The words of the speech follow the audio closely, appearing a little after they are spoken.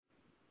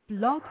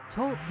Blog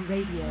Talk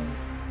Radio.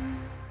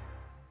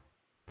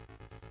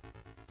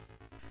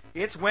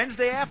 It's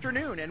Wednesday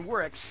afternoon, and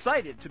we're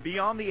excited to be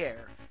on the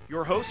air.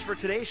 Your hosts for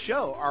today's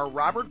show are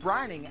Robert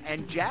Brining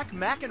and Jack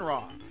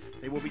McEnroe.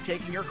 They will be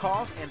taking your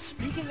calls and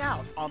speaking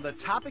out on the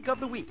topic of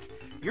the week.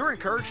 You're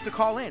encouraged to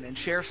call in and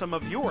share some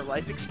of your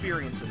life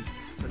experiences.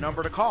 The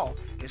number to call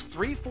is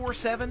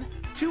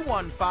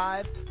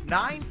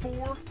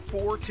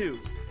 347-215-9442.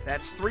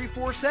 That's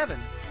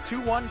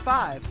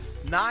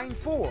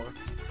 347-215-9442.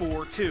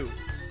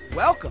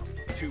 Welcome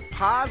to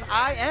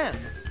POZIAM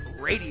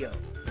Radio.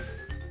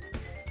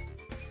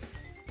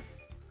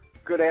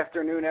 Good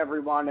afternoon,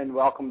 everyone, and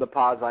welcome to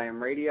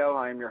POZIAM Radio.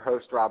 I am your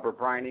host, Robert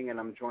Brining, and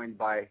I'm joined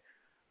by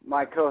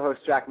my co-host,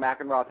 Jack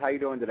McEnroe. How you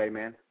doing today,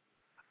 man?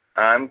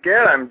 I'm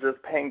good. I'm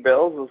just paying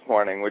bills this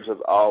morning, which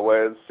is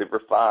always super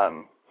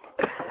fun.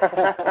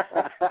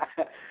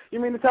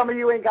 You mean to tell me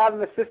you ain't got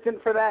an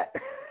assistant for that?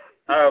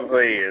 Oh,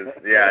 please.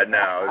 Yeah,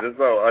 no.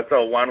 It's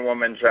a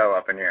one-woman show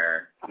up in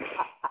here.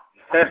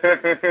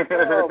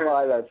 Oh,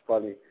 my, that's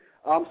funny.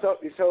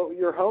 So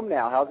you're home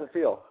now. How's it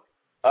feel?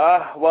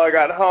 Well, I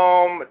got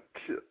home,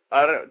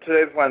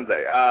 today's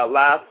Wednesday. I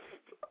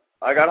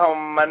got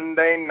home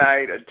Monday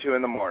night at 2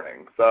 in the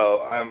morning,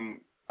 so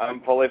I'm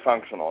fully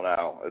functional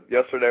now.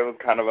 Yesterday was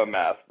kind of a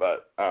mess,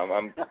 but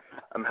I'm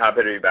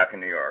happy to be back in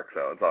New York,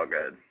 so it's all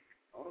good.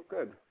 Oh,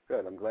 good.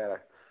 I'm glad. I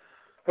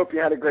hope you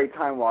had a great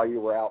time while you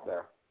were out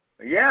there.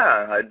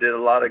 Yeah, I did a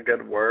lot of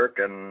good work,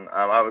 and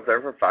I was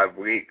there for 5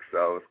 weeks, so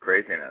it was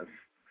craziness.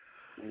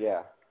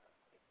 Yeah.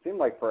 Seemed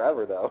like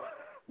forever, though.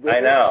 I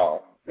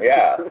know.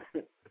 Yeah.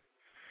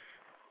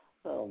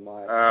 Oh,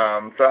 my.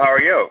 So how are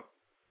you?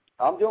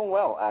 I'm doing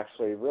well,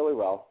 actually, really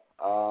well.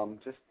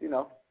 Just,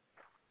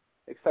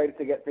 excited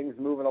to get things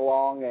moving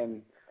along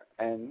and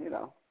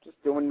just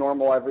doing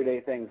normal everyday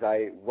things.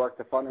 I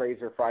worked a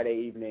fundraiser Friday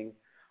evening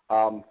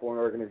for an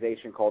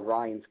organization called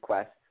Ryan's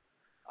Quest.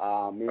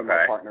 Me and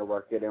my partner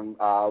worked it, and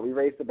we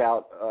raised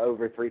about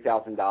over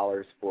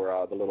 $3,000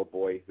 for the little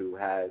boy who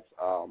has,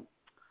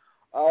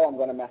 I'm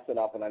going to mess it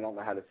up, and I don't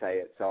know how to say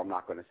it, so I'm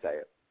not going to say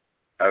it.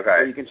 Okay.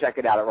 So you can check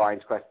it out at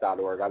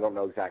ryansquest.org. I don't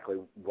know exactly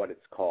what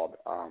it's called.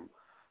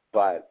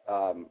 But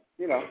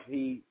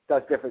he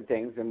does different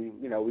things, and,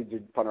 we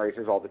do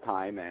fundraisers all the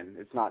time, and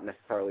it's not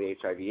necessarily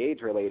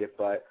HIV/AIDS related,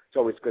 but it's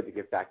always good to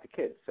give back to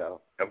kids.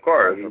 So Of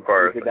course. We did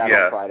that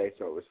on Friday,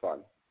 so it was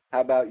fun. How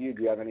about you?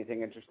 Do you have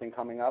anything interesting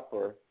coming up?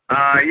 Or?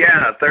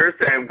 Yeah,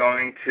 Thursday I'm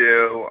going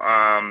to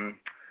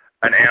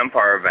an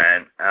AMPAR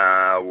event,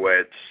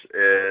 which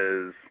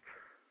is,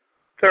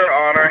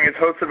 it's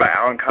hosted by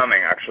Alan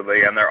Cumming,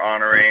 actually, and they're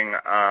honoring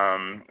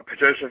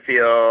Patricia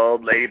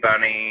Field, Lady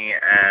Bunny,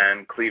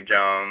 and Cleve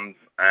Jones,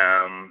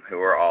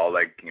 who are all,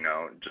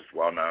 just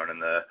well-known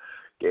in the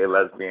gay,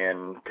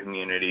 lesbian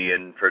community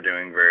and for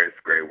doing various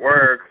great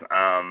work.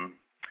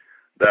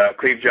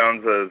 Cleve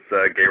Jones was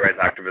a gay rights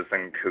activist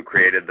and who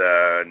created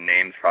the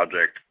Names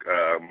Project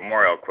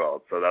memorial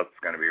quilt, so that's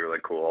going to be really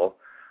cool.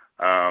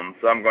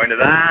 So I'm going to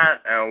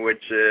that,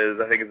 which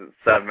is, I think it's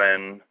at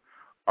 7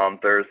 on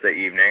Thursday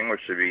evening, which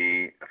should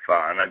be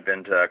fun. I've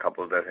been to a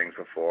couple of their things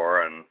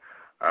before, and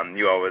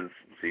you always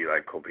see,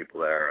 cool people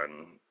there,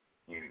 and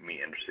you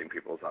meet interesting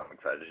people, so I'm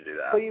excited to do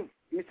that. So you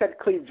said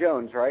Cleve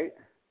Jones, right?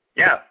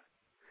 Yeah.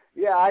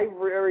 Yeah, I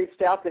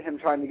reached out to him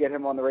trying to get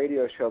him on the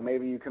radio show.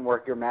 Maybe you can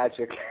work your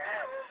magic.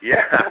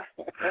 Yeah.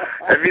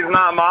 If he's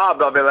not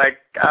mobbed, I'll be like,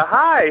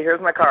 hi, here's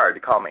my card.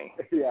 Call me.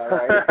 Yeah,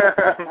 right.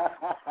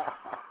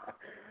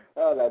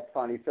 Oh, that's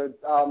funny. So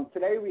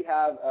today we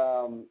have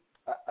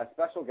a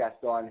special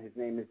guest on. His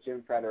name is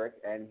Jim Frederick,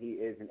 and he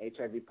is an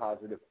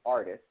HIV-positive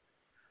artist,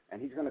 and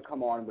he's going to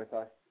come on with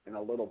us in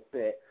a little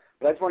bit.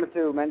 But I just wanted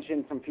to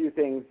mention some few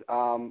things,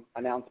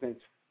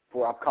 announcements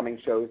for upcoming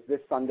shows.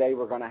 This Sunday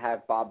we're going to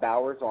have Bob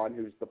Bowers on,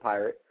 who's the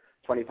pirate,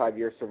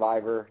 25-year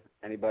survivor.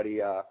 Anybody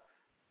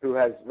who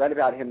has read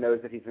about him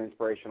knows that he's an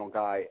inspirational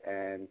guy.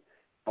 And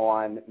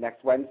on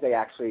next Wednesday,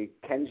 actually,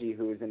 Kenji,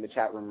 who is in the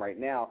chat room right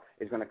now,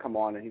 is going to come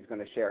on, and he's going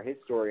to share his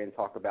story and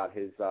talk about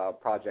his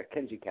project,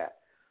 Kenji Cat,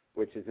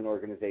 which is an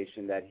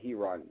organization that he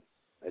runs.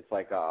 It's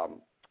like a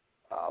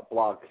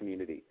blog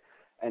community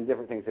and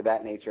different things of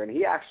that nature. And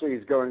he actually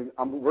is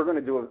we're going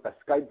to do a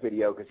Skype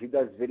video because he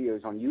does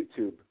videos on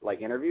YouTube,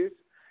 like interviews,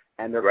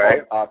 and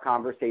they're called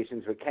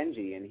Conversations with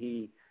Kenji. And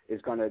he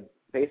is going to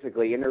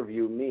basically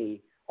interview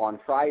me on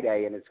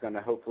Friday, and it's going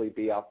to hopefully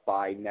be up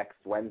by next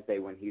Wednesday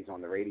when he's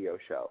on the radio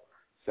show.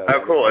 So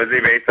cool. Is he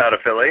based out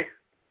of Philly?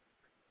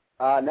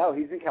 No,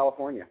 he's in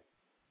California.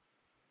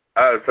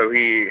 Oh, so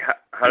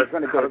how does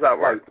that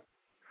work?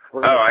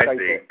 I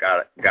see.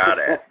 Got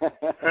it.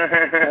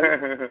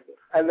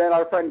 And then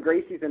our friend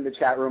Gracie's in the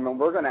chat room, and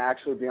we're going to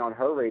actually be on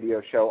her radio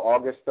show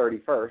August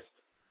 31st.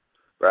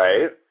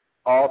 Right.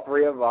 All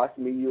three of us,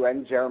 me, you,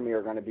 and Jeremy,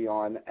 are going to be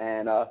on,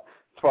 and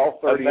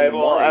 12:30 in the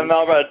morning. And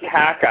they'll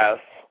attack us.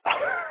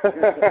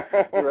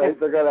 Right,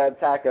 they're going to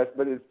attack us,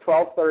 but it's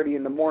 12:30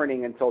 in the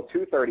morning until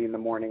 2:30 in the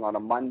morning on a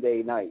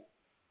Monday night.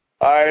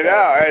 I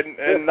know,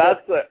 and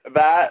that's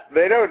that.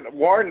 They don't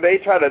warn. They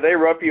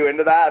rope you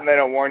into that, and they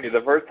don't warn you.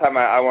 The first time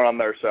I went on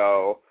their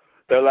show,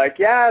 they're like,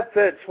 yeah, it's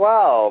at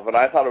 12, and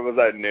I thought it was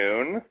at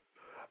noon.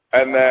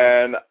 And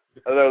then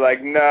they're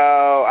like,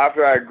 no.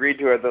 After I agreed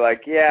to it, they're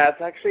like, yeah,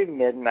 it's actually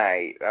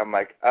midnight. I'm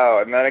like,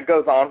 oh. And then it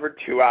goes on for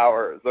 2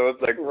 hours. So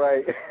it's like,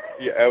 right.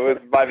 Yeah, it was.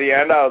 By the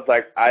end, I was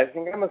like, I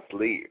think I'm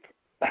asleep.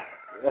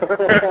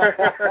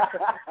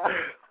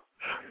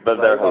 But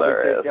they're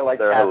hilarious. Like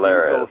they're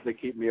hilarious. To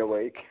keep me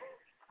awake.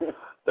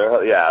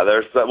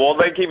 They're so,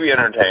 they keep you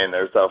entertained.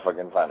 They're so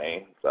fucking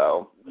funny.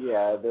 So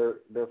yeah,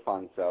 they're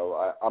fun.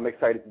 So I'm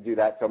excited to do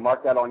that. So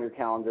mark that on your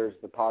calendars.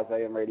 The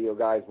POZIAM radio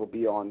guys will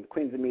be on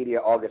Queens of Media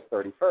August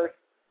 31st,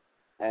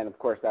 and of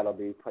course that'll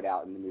be put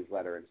out in the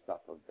newsletter and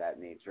stuff of that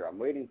nature. I'm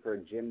waiting for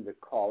Jim to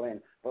call in,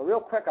 but real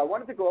quick, I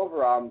wanted to go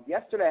over.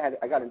 Yesterday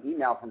I got an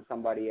email from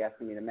somebody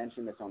asking me to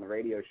mention this on the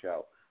radio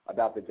show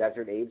about the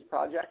Desert AIDS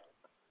Project.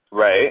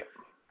 Right.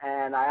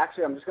 And I'm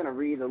just going to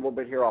read a little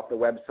bit here off the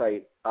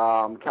website.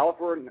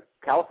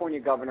 California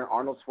Governor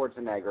Arnold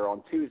Schwarzenegger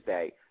on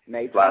Tuesday,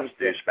 May 26th. Last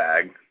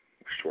douchebag.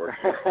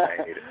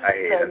 Schwarzenegger. I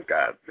hate his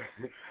guts.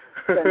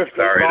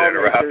 Sorry to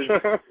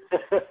interrupt.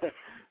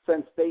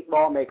 Sent state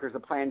lawmakers a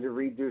plan to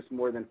reduce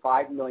more than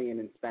 $5 million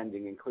in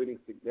spending, including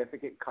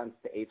significant cuts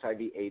to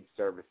HIV/AIDS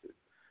services.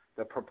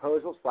 The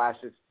proposal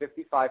slashes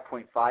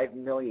 $55.5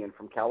 million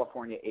from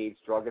California AIDS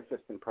drug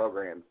assistance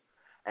programs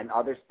and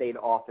other state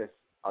office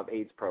of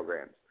AIDS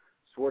programs.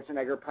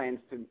 Schwarzenegger plans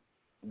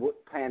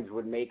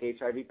would make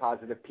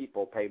HIV-positive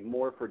people pay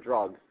more for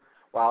drugs,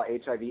 while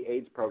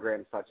HIV/AIDS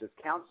programs such as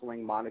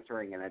counseling,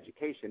 monitoring, and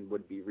education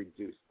would be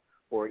reduced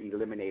or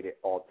eliminated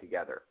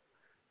altogether.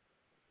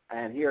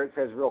 And here it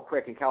says real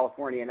quick, in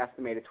California, an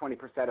estimated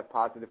 20% of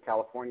positive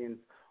Californians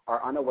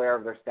are unaware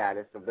of their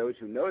status. Of those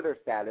who know their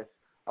status,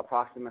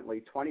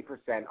 approximately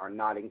 20% are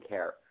not in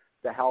care.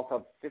 The health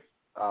of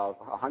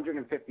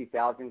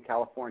 150,000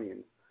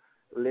 Californians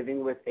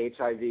living with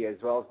HIV, as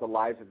well as the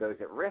lives of those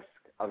at risk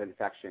of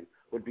infection,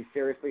 would be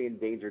seriously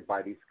endangered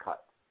by these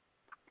cuts.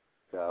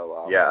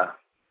 So yeah,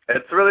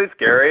 it's really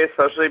scary,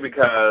 especially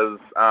because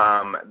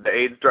the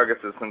AIDS drug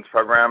assistance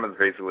program is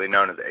basically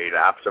known as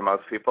ADAP to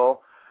most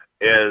people.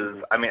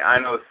 I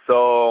know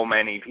so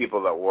many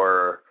people that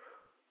were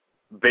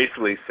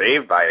basically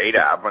saved by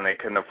ADAP when they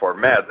couldn't afford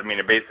meds. I mean,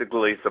 it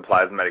basically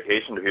supplies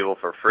medication to people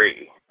for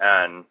free.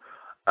 And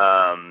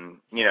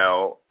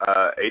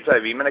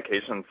HIV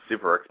medication is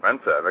super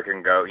expensive. It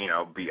can go,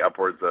 be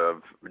upwards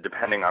of,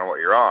 depending on what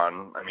you're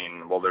on. I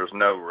mean, well, there's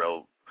no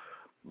real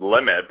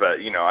limit, but,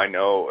 I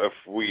know if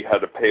we had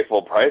to pay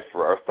full price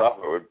for our stuff,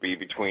 it would be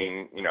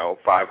between,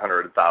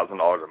 $500 and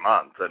 $1,000 a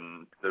month.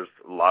 And there's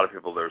a lot of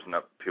people, there's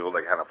no people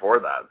that can't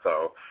afford that.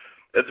 So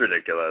it's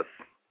ridiculous.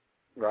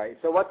 Right.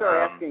 So what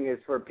they're asking is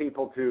for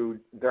people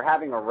they're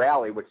having a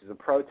rally, which is a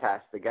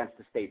protest against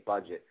the state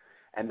budget.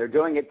 And they're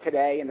doing it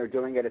today, and they're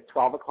doing it at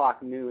 12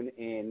 o'clock noon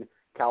in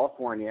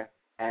California.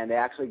 And they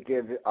actually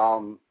give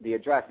the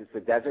address. It's the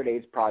Desert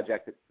AIDS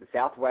Project. It's the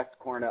southwest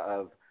corner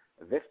of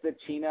Vista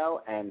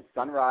Chino and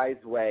Sunrise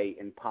Way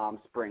in Palm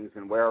Springs,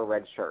 and wear a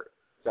red shirt.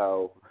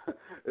 So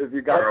if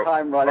you got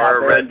time, run out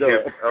there and do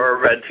it. Or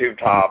a red tube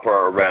top,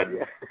 or a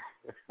red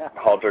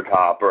halter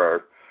top,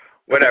 or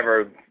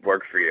whatever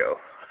works for you.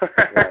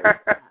 Right.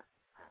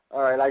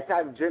 All right, I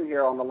have Jim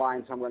here on the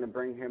line, so I'm going to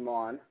bring him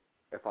on.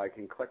 If I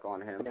can click on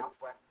him.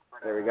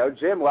 There we go.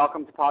 Jim,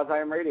 welcome to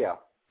POZIAM Radio.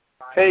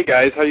 Hey,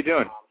 guys. How you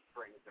doing?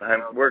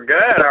 We're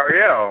good. How are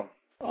you?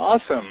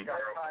 Awesome.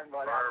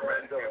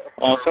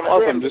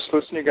 Awesome. Just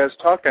listening to you guys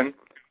talking.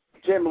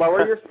 Jim,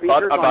 lower your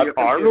speakers on your computer.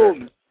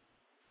 Arnold.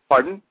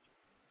 Pardon?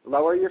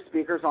 Lower your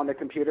speakers on the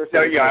computer. So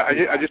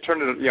I just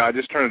turned it. Yeah, I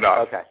just turned it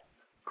off. Okay.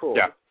 Cool.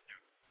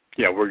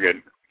 Yeah, we're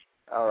good.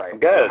 All right.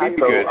 Good.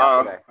 Good.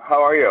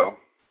 How are you?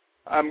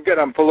 I'm good.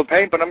 I'm full of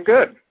pain, but I'm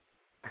good.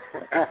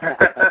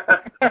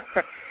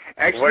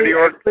 Actually,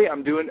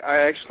 I'm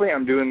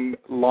doing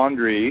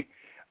laundry,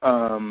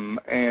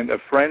 and a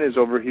friend is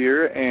over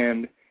here,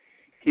 and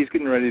he's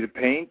getting ready to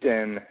paint,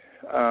 and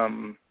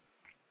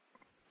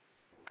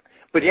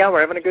but yeah,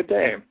 we're having a good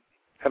day.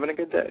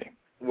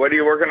 What are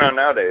you working on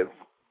nowadays?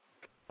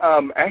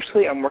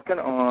 Actually, I'm working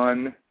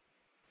on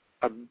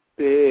a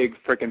big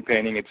frickin'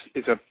 painting.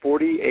 It's a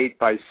 48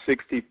 by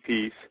 60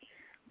 piece.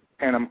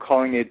 And I'm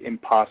calling it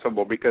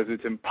impossible because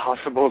it's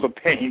impossible to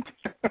paint.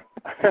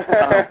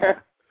 There's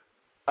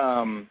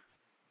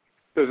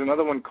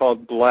another one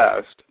called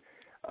Blessed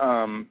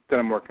that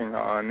I'm working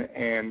on,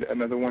 and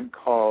another one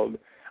called,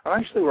 I'm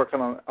actually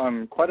working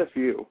on quite a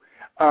few.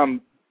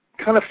 Kind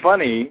of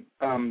funny,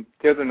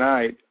 the other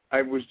night,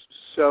 I was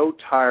so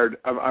tired.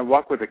 I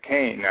walk with a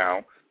cane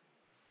now,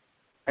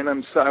 and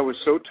I was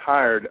so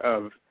tired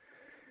of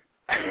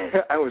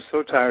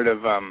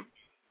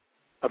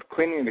of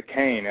cleaning the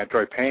cane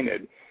after I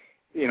painted,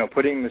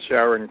 putting in the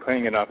shower and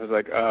cleaning it up. I was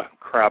like,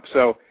 crap.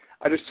 So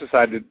I just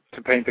decided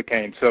to paint the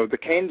cane. So the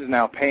cane is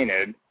now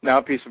painted, now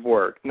a piece of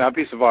work, now a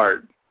piece of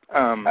art.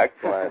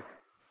 Excellent.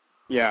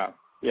 Yeah.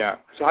 So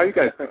how are you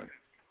guys doing?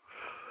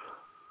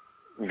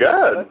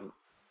 Good.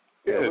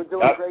 We're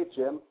doing great,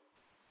 Jim.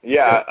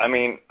 Yeah, I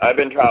mean, I've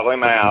been traveling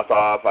my ass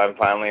off. I'm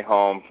finally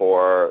home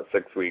for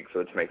 6 weeks,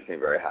 which makes me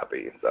very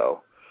happy.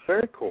 So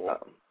very cool.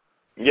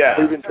 Yeah.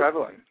 Where have you been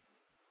traveling?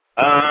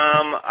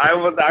 I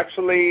was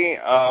actually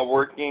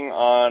working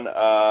on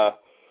a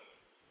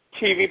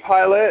TV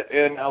pilot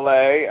in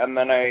LA, and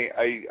then I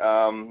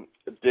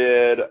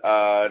did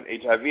an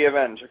HIV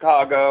event in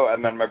Chicago,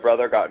 and then my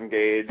brother got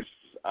engaged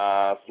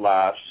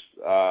slash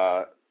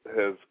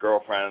his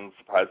girlfriend's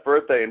surprise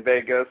birthday in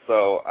Vegas,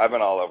 so I've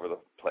been all over the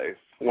place.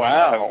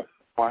 Wow.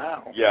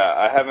 Wow. Yeah,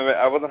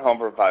 I wasn't home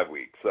for 5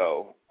 weeks,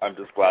 so I'm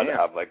just glad to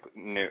have like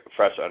new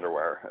fresh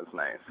underwear. It's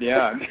nice.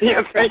 Yeah.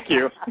 Yeah, thank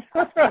you.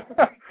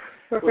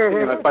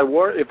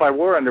 If I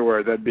wore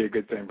underwear, that'd be a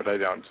good thing, but I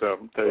don't.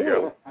 So there you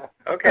go.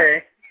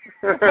 Okay.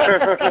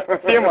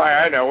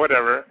 TMI, I know,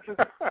 whatever. So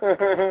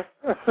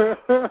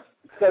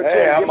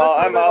hey,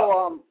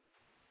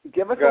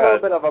 give us a little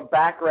bit of a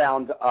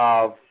background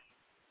of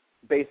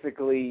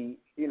basically,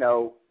 you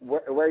know,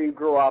 where you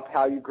grew up,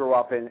 how you grew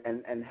up,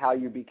 and how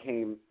you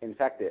became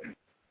infected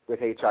with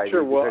HIV.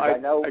 Sure. Well, I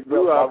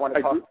grew up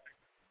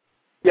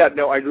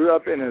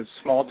in a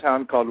small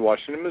town called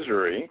Washington,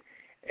 Missouri,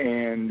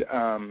 and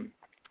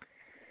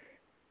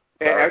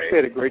actually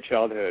had a great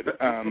childhood.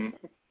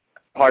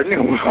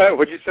 Pardon?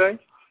 What'd you say?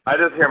 I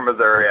just hear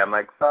Missouri. I'm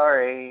like,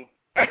 sorry.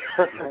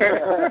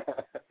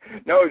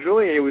 No,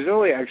 it was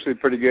really actually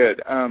pretty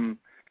good.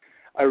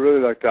 I really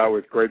lucked out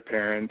with great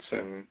parents,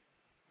 and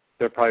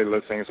they're probably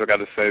listening, so I got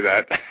to say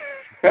that.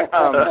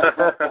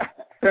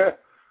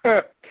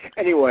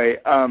 Anyway,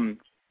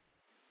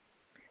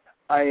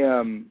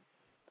 I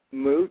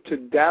moved to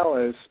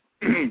Dallas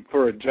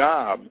for a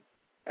job,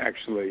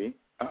 actually,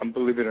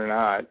 believe it or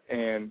not,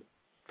 and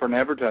for an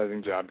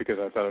advertising job because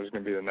I thought I was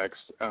going to be the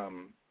next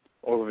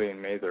Olivier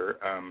Mather.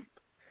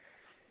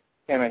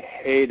 And I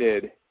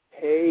hated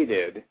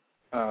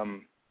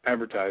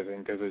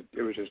advertising because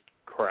it was just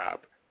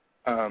crap.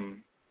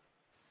 And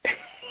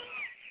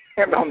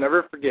I'll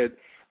never forget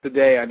the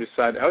day I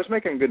decided, I was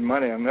making good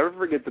money. I'll never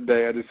forget the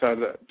day I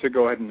decided to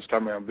go ahead and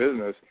start my own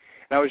business.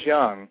 And I was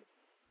young.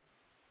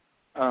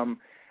 I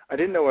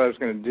didn't know what I was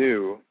going to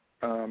do.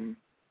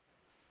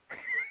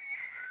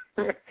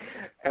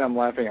 And I'm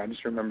laughing. I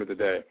just remember the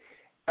day.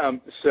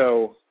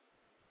 So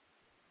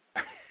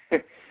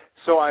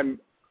I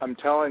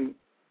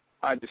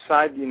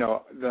decide, you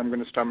know, that I'm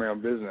going to start my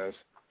own business.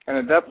 And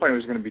at that point, it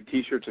was going to be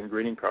T-shirts and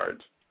greeting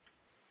cards.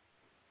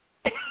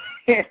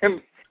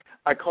 And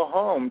I call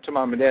home to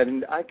Mom and Dad,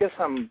 and I guess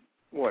I'm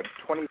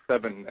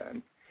 27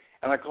 then.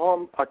 And I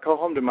call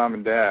home to Mom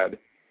and Dad,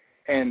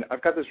 and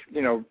I've got this,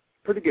 you know,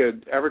 pretty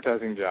good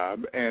advertising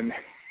job, and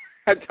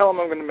I tell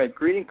them I'm going to make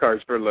greeting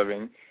cards for a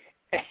living.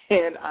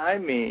 And I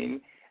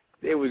mean,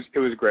 it was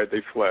great.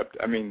 They flipped.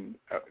 I mean,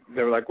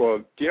 they were like, "Well,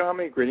 do you know how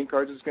many greeting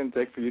cards it's going to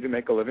take for you to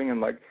make a living?" And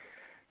I'm like,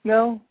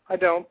 "No, I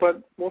don't,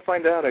 but we'll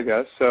find out, I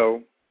guess."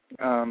 So,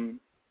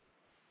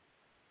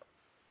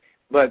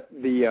 but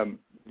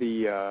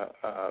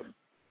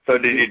So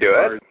did you do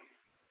it?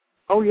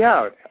 Oh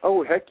yeah.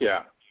 Oh heck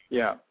yeah.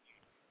 Yeah.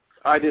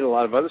 I did a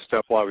lot of other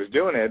stuff while I was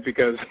doing it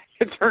because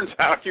it turns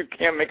out you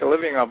can't make a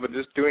living off of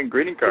just doing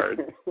greeting cards.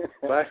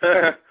 But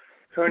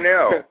who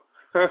knew?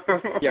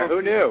 Yeah,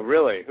 who knew?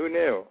 Really, who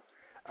knew?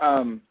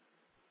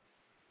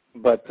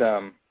 But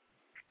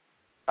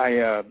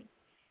I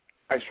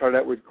started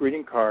out with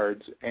greeting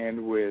cards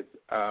and with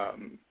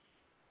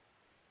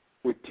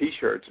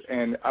T-shirts,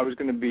 and I was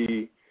going to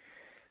be.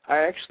 I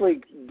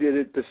actually did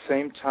it the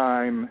same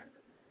time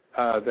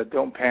that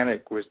Don't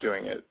Panic was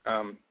doing it.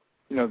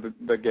 You know,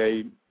 the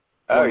gay.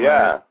 Oh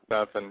yeah.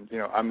 Stuff, and you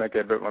know, I'm not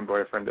gay, but my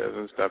boyfriend is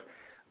and stuff.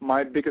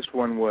 My biggest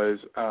one was.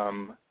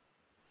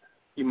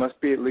 You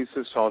must be at least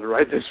as tall to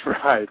ride this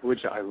ride,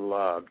 which I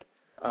loved.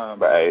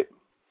 Right.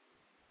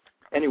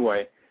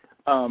 Anyway,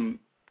 I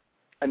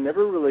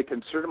never really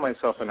considered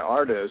myself an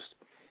artist,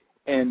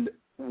 and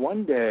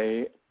one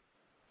day,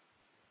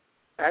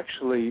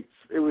 actually,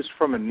 it was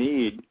from a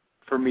need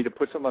for me to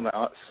put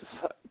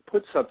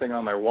something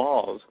on my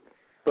walls.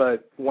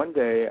 But one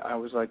day, I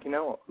was like, you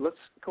know, let's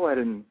go ahead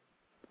and.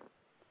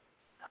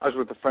 I was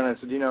with a friend. I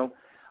said, you know,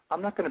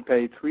 I'm not going to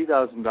pay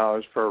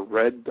 $3,000 for a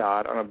red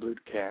dot on a blue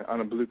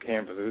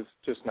canvas. It's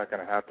just not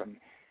going to happen.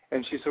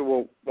 And she said,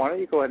 well, why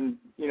don't you go ahead and,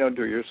 you know,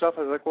 do it yourself?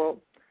 I was like,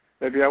 well,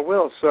 maybe I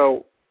will.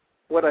 So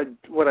what I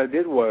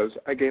did was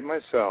I gave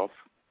myself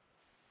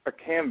a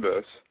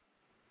canvas,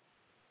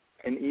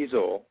 an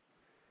easel,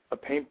 a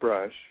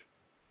paintbrush,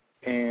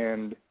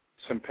 and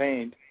some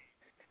paint,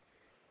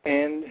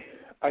 and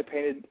I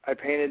painted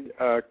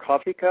a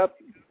coffee cup,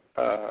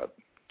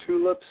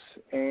 tulips,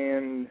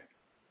 and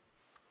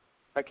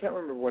I can't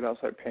remember what else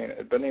I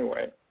painted, but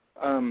anyway,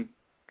 it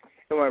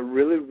went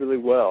really, really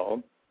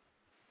well.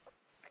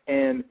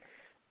 And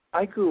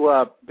I grew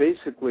up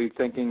basically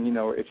thinking, you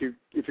know, if you're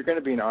going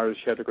to be an artist,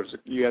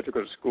 you have to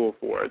go to school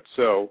for it.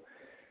 So,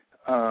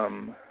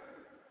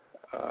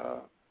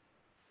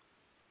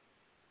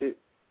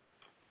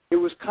 it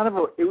was kind of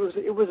it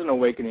was an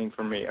awakening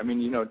for me. I mean,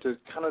 you know, to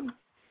kind of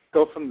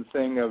go from the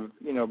thing of,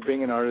 you know,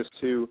 being an artist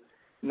to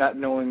not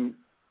knowing,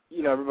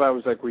 you know, everybody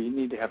was like, well, you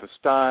need to have a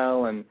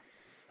style, and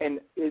I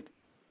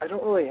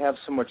don't really have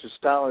so much a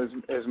style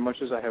as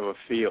much as I have a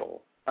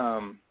feel.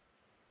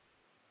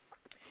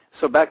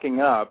 So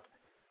backing up,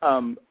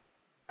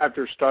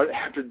 after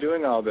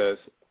doing all this,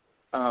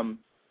 I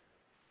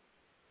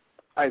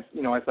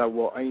thought,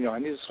 well, I need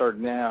to start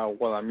now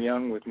while I'm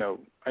young with no,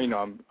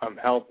 I'm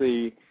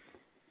healthy.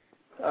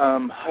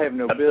 I have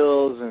no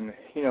bills, and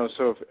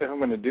so if I'm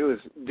going to do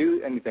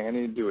anything, I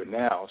need to do it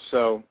now.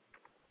 So.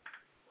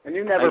 And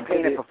you never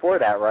painted before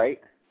that, right?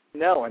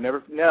 No, I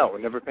never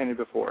painted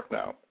before.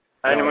 No.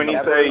 And when you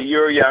say you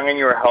were young and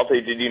you were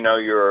healthy, did you know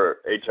you were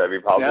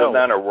HIV positive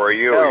then, or were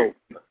you?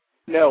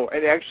 No.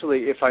 And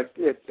actually, I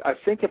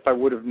think if I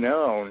would have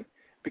known,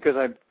 because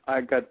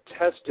I got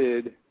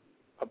tested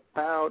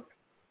about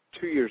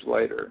a year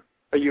later.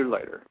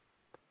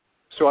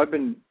 So I've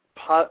been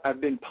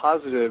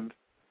positive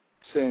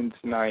since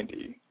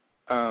 '90.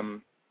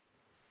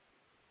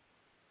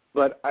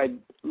 But I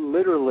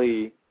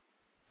literally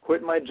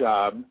quit my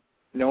job,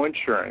 no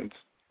insurance,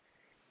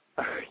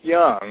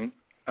 young,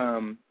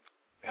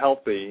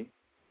 healthy,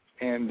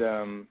 and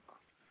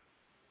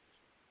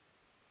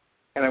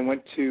I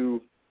went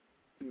to,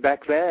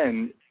 back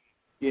then,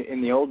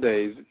 in the old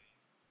days,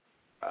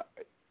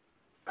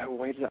 I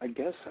waited, I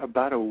guess,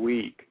 about a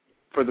week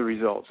for the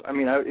results. I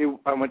mean, I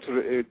went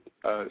to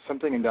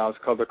something in Dallas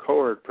called the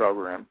cohort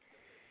program,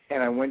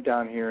 and I went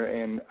down here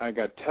and I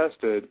got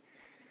tested,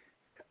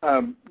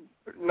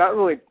 not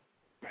really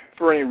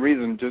for any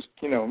reason, just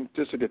to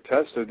get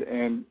tested,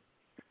 and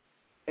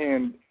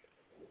it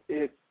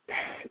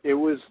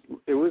was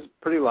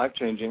pretty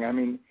life-changing. I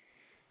mean,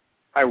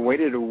 I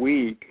waited a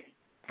week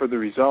for the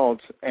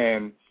results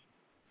and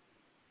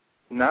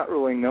not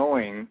really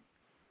knowing,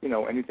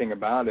 anything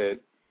about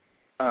it.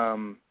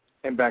 And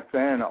back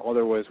then, all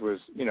there was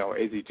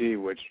AZT,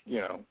 which,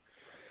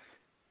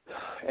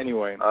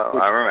 anyway. Oh,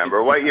 I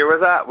remember. What year was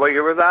that?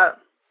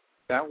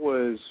 That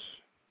was,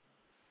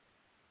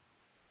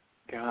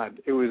 God,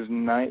 it was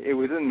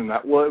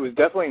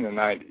definitely in the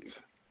 90s.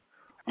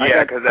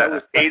 Yeah, because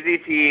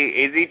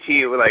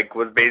AZT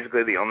was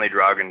basically the only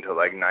drug until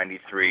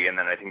 93, and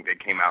then I think they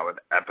came out with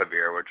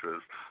Epivir, which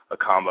was a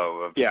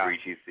combo of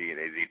 3TC and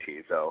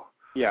AZT. So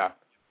yeah,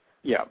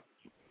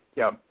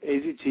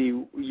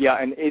 AZT,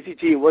 and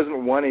AZT, it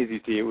wasn't one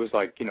AZT, it was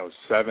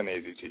 7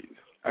 AZTs.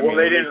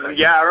 They didn't.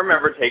 Yeah, I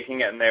remember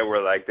taking it, and they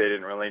were they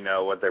didn't really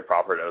know what their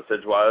proper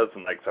dosage was,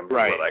 and some people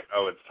were like,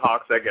 "Oh, it's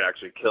toxic. It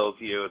actually kills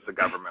you. It's a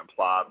government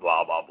plot.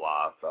 Blah blah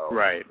blah." So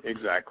right,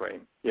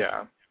 exactly.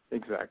 Yeah,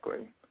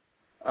 exactly.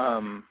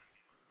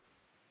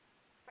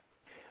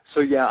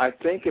 So yeah, I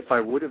think if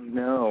I would have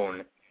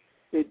known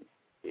it,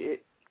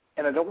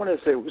 and I don't want to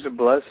say it was a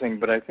blessing,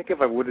 but I think if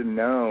I would have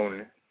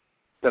known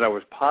that I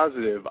was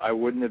positive, I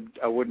wouldn't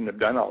have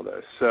done all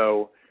this.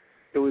 So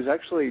it was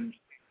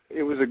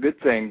a good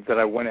thing that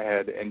I went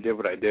ahead and did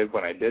what I did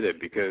when I did it,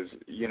 because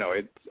it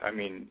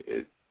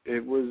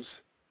was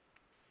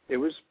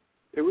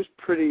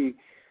pretty.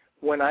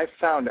 When I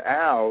found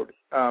out,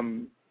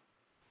 and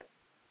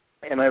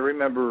I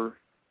remember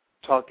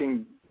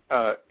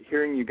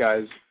hearing you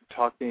guys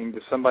talking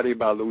to somebody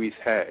about Louise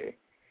Hay,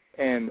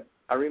 and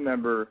I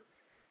remember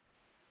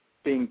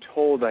being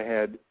told I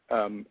had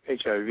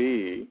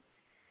HIV.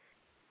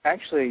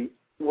 Actually,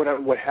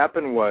 what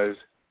happened was,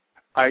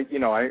 I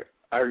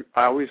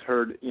always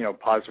heard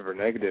positive or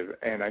negative,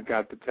 and I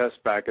got the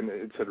test back and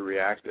it said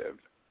reactive,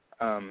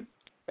 and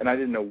I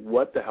didn't know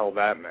what the hell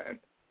that meant.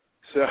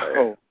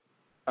 So,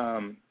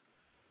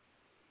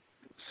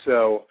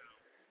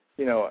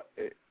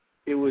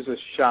 it was a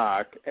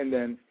shock, and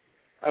then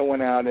I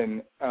went out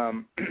and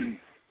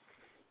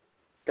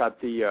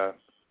got a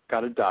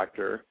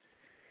doctor,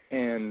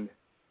 and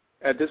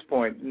at this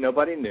point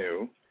nobody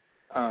knew,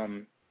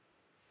 and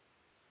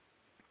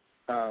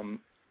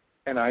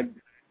I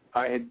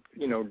had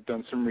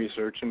done some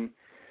research and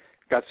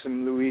got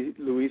some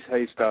Louise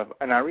Hay stuff,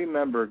 and I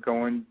remember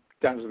going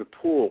down to the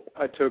pool.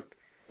 I took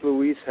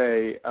Louise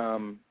Hay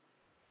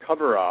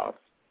cover off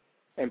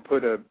and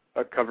put a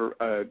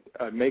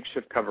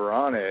makeshift cover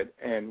on it,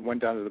 and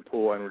went down to the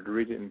pool and would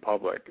read it in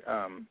public.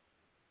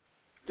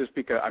 Just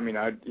because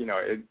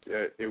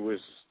it was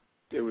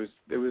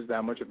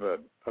that much of a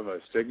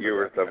stigma. You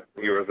were so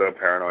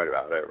paranoid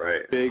about it,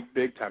 right?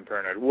 Big time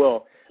paranoid.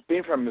 Well,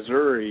 being from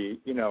Missouri,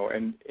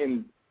 and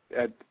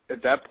at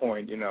that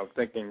point,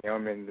 thinking,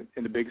 I'm in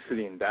the big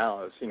city in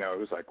Dallas, it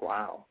was like,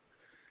 wow.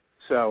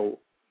 So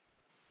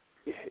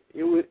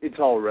it's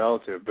all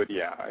relative, but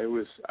yeah, I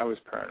was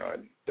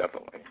paranoid,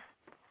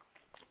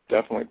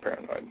 definitely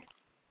paranoid.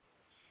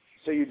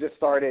 So you just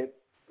started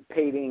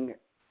painting,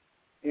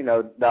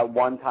 that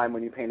one time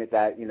when you painted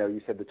that,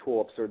 you said the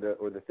tulips or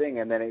the thing,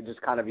 and then it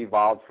just kind of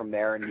evolved from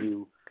there, and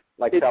you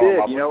fell in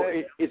love with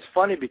it? It's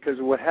funny because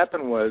what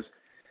happened was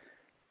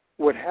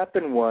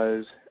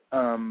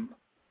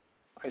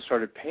I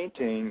started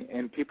painting,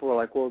 and people were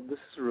like, "Well, this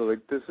is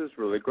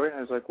really great." And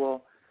I was like,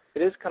 "Well,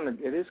 it is kind of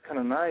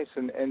nice,"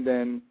 and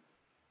then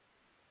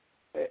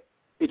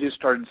it just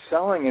started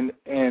selling,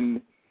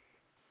 and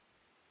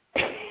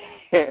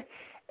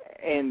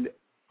and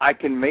I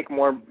can make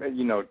more.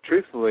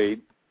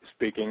 Truthfully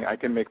speaking, I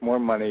can make more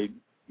money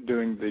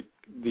doing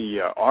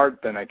the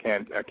art than I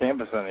can a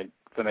canvas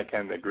than I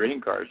can the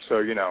greeting cards. So,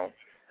 you know,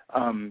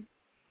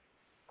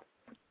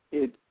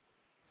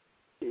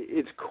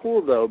 it's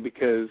cool though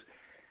because,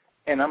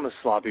 and I'm a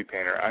sloppy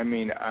painter. I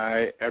mean,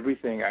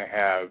 everything I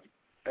have,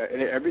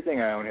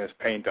 everything I own has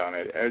paint on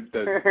it.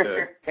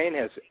 The paint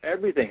has,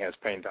 everything has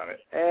paint on it,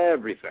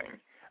 everything.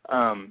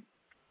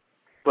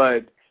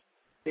 But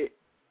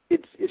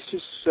it's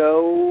just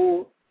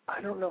so, I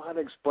don't know how to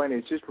explain it.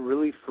 It's just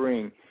really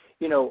freeing.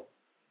 You know,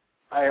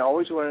 I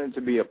always wanted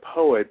to be a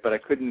poet, but I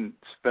couldn't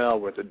spell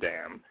worth a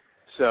damn.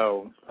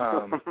 So,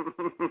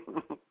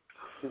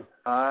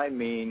 I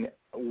mean,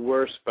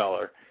 worst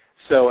speller.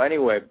 So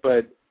anyway,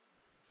 but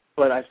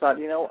I thought,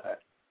 you know,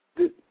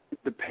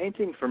 the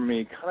painting for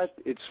me kind of,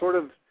 it sort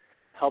of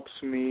helps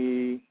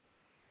me,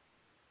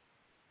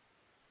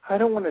 I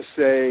don't want to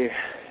say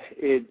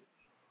it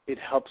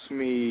helps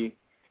me,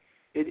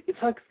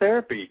 it's like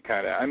therapy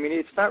kind of. I mean,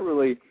 it's not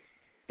really,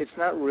 it's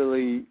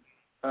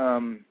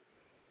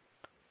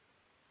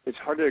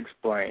hard to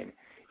explain.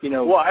 You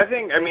know, well, I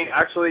think, I mean,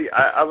 actually,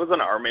 I was an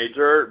art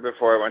major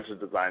before I went to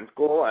design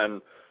school,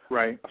 and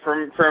right.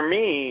 For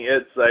me,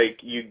 it's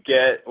like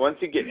once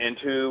you get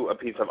into a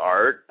piece of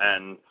art,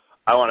 and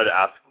I wanted to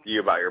ask you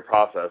about your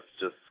process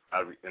just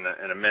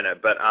in a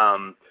minute, but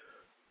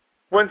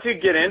once you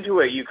get into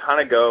it, you kind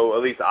of go,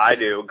 at least I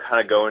do,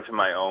 kind of go into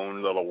my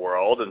own little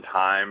world, and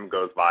time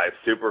goes by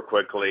super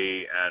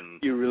quickly, and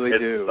you really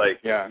do. Like,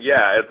 yeah,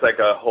 it's like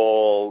a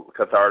whole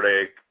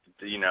cathartic,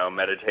 you know,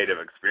 meditative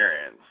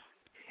experience.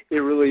 It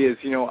really is.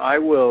 You know, I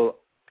will.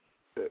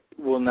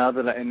 Well, now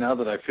that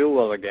I feel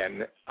well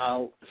again,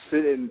 I'll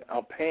sit and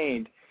I'll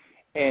paint.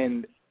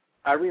 And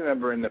I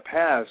remember in the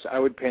past, I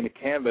would paint a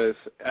canvas.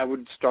 I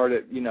would start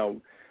at, you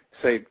know,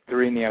 say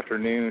 3 in the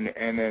afternoon,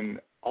 and then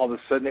all of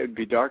a sudden it would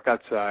be dark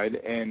outside,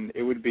 and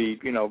it would be,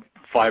 you know,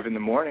 5 in the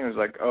morning. I was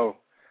like, oh,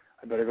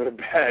 I better go to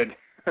bed.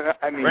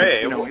 I mean,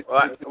 right. You know,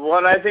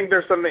 well, I think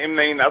there's something. I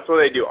mean, that's why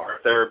they do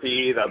art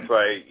therapy. That's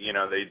why, you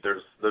know,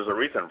 there's a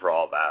reason for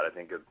all that. I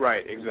think it's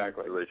right.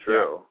 Exactly. Really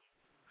true.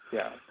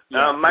 Yeah.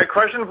 My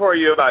question for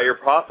you about your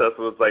process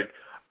was, like,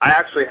 I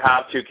actually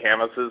have 2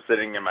 canvases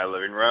sitting in my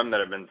living room that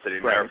have been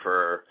sitting there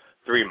for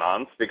 3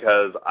 months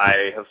because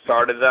I have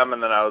started them,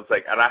 and then I was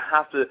like, and I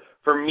have to,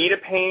 for me to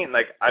paint,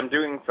 like, I'm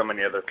doing so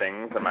many other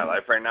things in my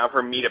life right now.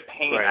 For me to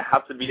paint, I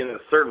have to be in a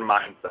certain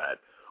mindset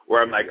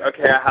where I'm like,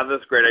 okay, I have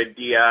this great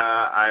idea.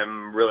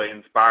 I'm really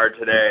inspired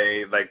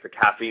today. Like, the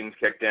caffeine's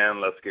kicked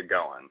in. Let's get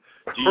going.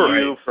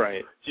 And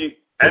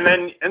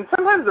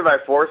sometimes if I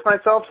force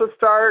myself to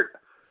start,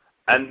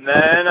 and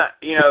then,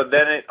 you know,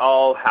 then it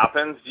all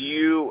happens.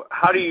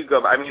 How do you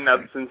go? I mean,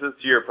 since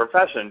it's your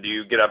profession, do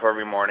you get up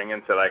every morning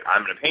and say, like,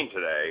 I'm going to paint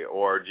today?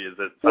 Or is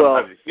it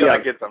sometimes you feel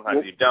like it,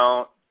 sometimes you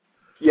don't?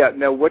 Yeah,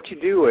 no, what you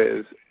do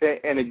is,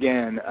 and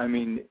again, I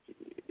mean,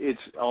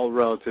 it's all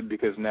relative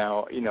because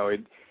now, you know,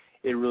 it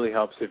really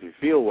helps if you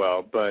feel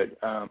well, but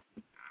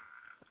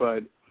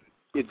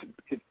it's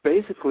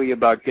basically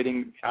about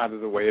getting out of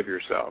the way of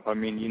yourself. I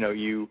mean, you know,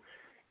 you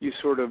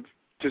sort of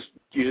just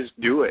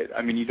do it.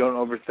 I mean, you don't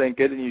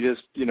overthink it, and you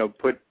just, you know,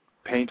 put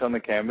paint on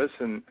the canvas.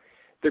 And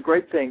the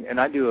great thing, and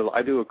I do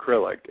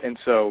acrylic, and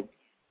so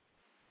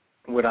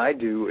what I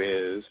do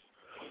is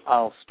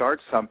I'll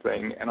start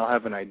something and I'll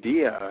have an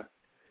idea,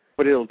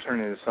 but it'll turn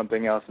into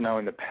something else. Now,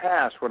 in the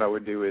past, what I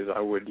would do is I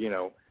would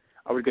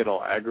get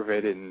all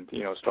aggravated and,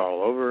 you know, start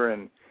all over,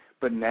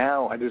 but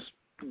now I just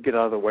get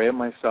out of the way of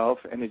myself,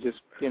 and it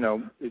just, you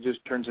know, it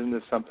just turns into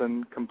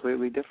something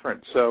completely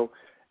different. So,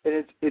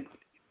 and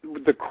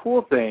the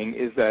cool thing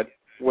is that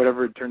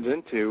whatever it turns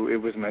into, it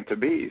was meant to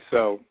be.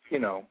 So, you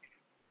know,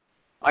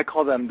 I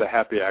call them the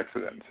happy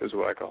accidents, is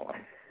what I call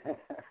them.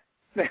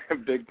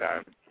 Big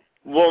time.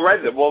 Well,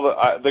 right.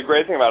 Well, the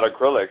great thing about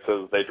acrylics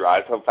is they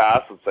dry so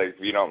fast. It's like, if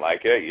you don't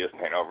like it, you just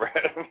paint over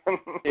it.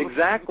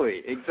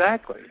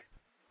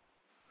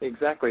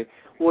 Exactly.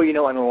 Well, you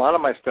know, and a lot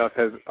of my stuff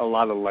has a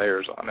lot of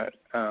layers on it,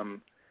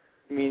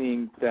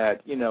 meaning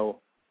that, you know,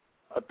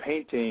 a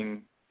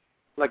painting,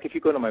 like if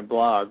you go to my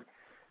blog,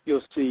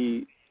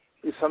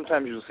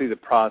 sometimes you'll see the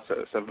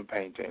process of a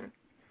painting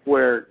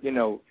where, you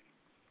know,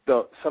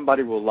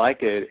 somebody will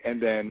like it,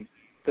 and then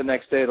the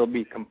next day it'll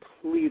be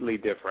completely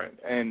different,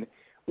 and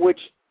which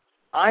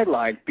I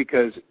like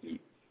because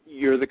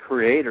you're the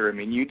creator. I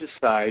mean, you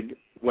decide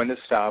when to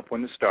stop,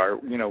 when to start,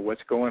 you know,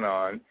 what's going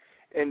on.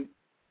 And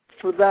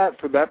for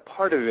that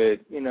part of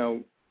it, you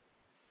know,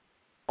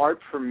 art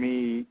for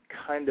me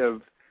kind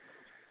of,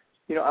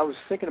 you know, I was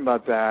thinking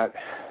about that.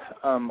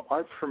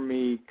 Art for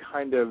me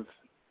kind of,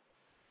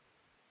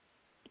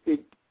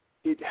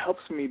 it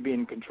helps me be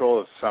in control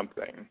of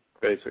something,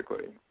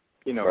 basically.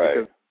 You know,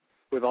 because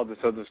with all this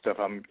other stuff,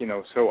 I'm, you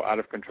know, so out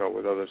of control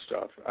with other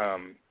stuff.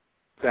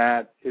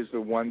 That is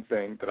the one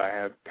thing that I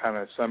have kind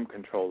of some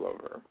control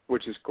over,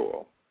 which is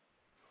cool,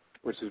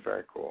 which is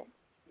very cool.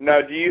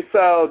 Now, do you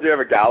have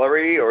a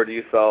gallery, or do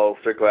you sell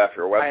strictly off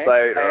your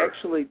website? I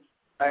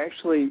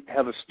actually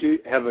have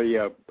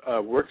a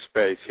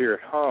workspace here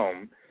at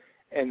home,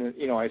 and,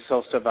 you know, I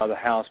sell stuff out of the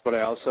house, but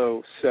I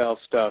also sell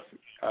stuff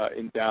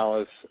in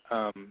Dallas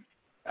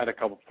at a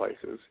couple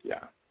places.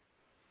 Yeah.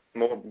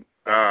 Well, do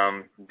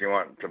you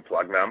want to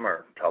plug them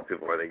or tell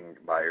people where they can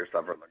buy your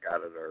stuff or look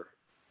at it? Or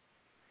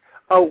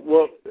Oh,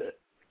 well,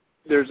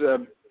 there's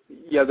the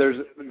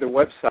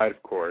website,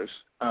 of course,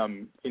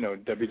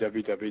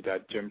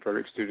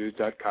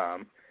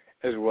 www.jimfrederickstudios.com,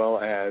 as well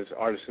as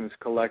Artisans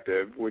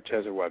Collective, which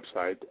has a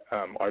website,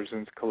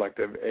 Artisans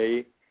Collective,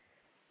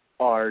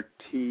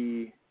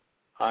 ARTISANS.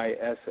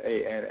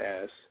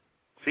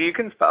 so you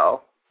can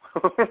spell.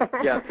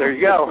 Yeah, there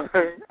you go.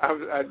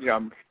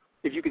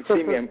 If you can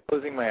see me, I'm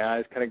closing my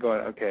eyes, kind of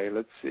going, okay,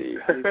 let's see.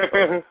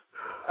 So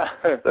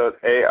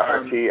it's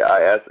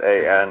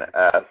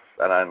ARTISANS,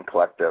 and then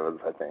Collective is,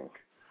 I think,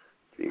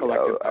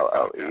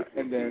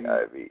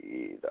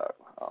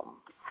 COLLECTIVE.com.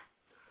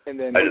 And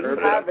then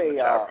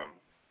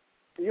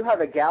you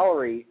have a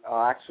gallery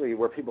actually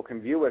where people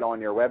can view it on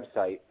your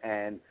website,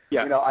 and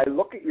I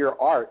look at your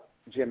art,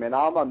 Jim, and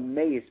I'm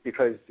amazed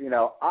because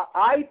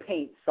I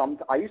paint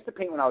I used to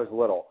paint when I was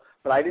little,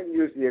 but I didn't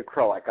use the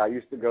acrylic. I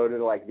used to go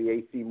to like the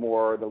AC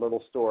Moore, the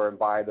little store, and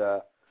buy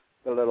the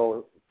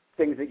little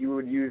things that you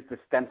would use to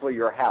stencil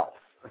your house.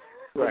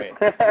 Right.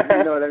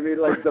 You know what I mean?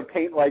 Like the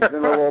paint, like the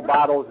little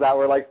bottles that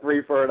were like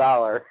 $3 for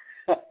 $1.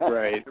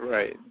 Right.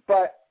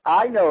 But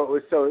I know it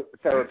was so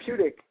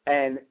therapeutic,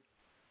 and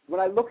when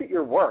I look at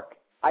your work,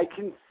 I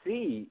can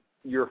see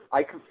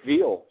I can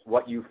feel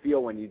what you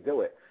feel when you do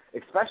it.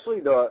 Especially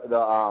the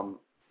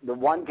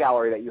one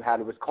gallery that you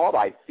had, it was called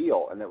I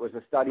Feel, and it was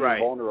a study of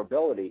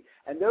vulnerability.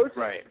 And those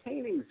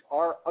paintings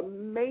are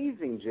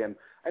amazing, Jim.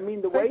 I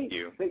mean, the way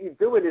that you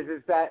do it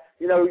is that,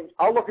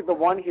 I'll look at the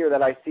one here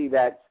that I see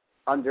that's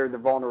under the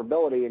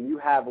vulnerability, and you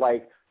have,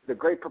 like, the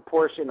great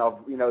proportion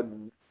of,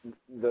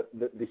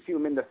 the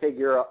human, the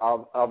figure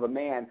of a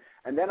man.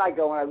 And then I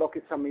go and I look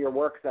at some of your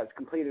works that's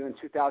completed in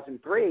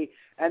 2003,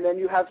 and then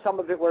you have some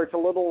of it where it's a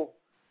little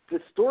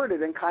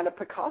distorted and kind of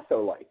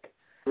Picasso-like.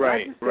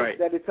 Right, I just think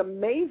that it's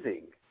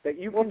amazing that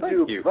you can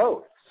do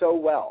both so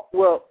well.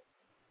 Well,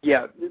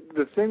 yeah,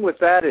 the thing with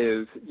that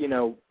is,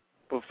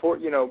 before,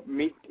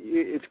 me,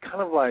 it's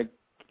kind of like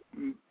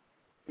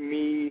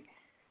me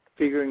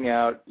figuring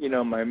out,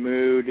 my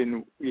mood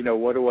and,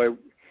 what do I,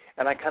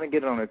 and I kind of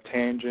get on a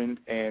tangent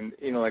and,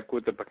 like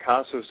with the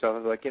Picasso stuff, I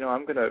was like,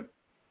 I'm going to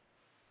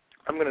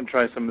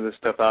try some of this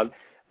stuff out.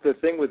 The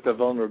thing with the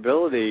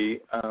vulnerability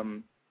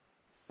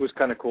was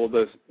kind of cool.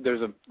 There's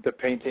the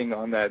painting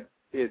on that,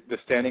 the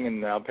Standing and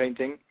Now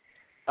painting.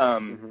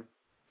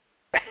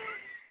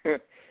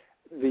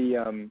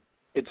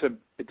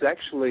 It's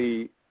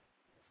actually,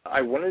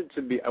 I wanted it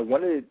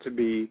to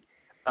be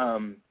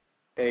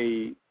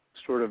a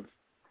sort of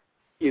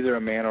either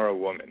a man or a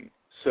woman.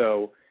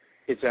 So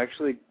it's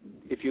actually,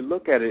 if you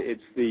look at it,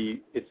 it's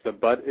the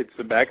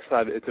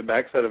backside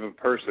of a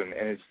person,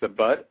 and it's the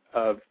butt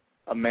of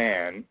a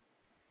man,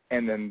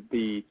 and then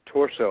the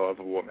torso of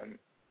a woman,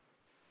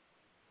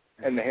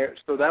 and the hair.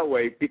 So that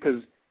way,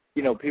 because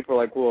people are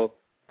like, well,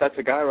 that's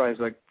a guy, right? I was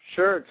like,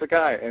 sure, it's a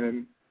guy, and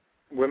then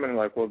women are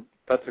like, well,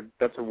 that's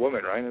a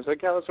woman, right? And it's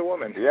like, yeah, that's a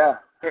woman. Yeah,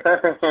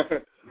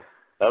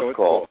 that's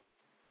cool.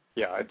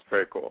 Yeah, it's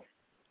very cool.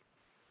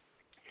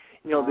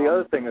 The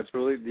other thing that's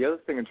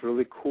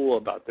really cool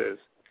about this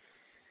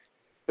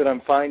that I'm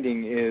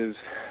finding is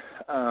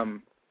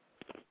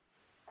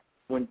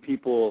when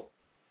people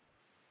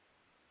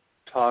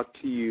talk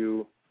to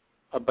you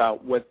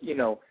about what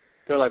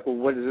they're like, well,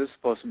 what is this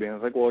supposed to be? And I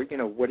was like, well,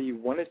 what do you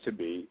want it to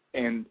be?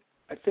 And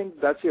I think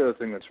that's the other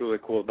thing that's really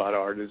cool about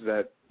art is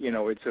that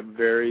it's a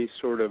very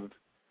sort of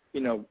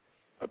a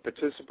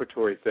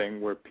participatory thing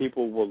where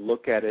people will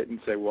look at it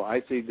and say, well,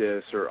 I see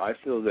this or I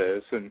feel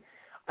this, and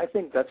I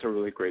think that's a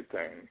really great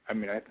thing. I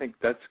mean, I think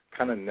that's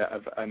kind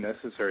of a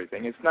necessary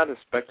thing. It's not a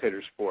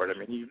spectator sport. I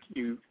mean,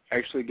 you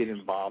actually get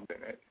involved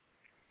in it,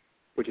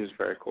 which is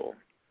very cool.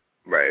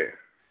 Right.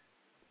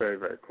 Very,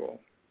 very cool.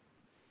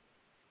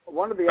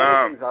 One of the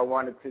other things I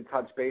wanted to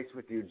touch base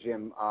with you,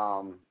 Jim,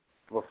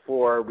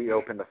 before we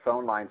open the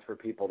phone lines for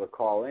people to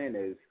call in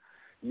is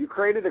you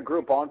created a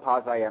group on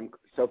POZIAM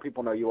so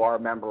people know you are a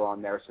member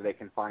on there so they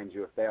can find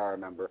you if they are a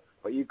member.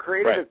 But you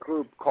created a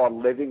group called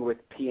Living with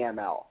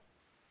PML.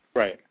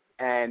 Right.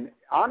 And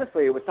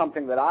honestly, it was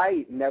something that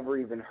I never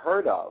even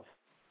heard of.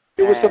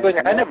 It was something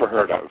I never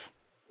heard of.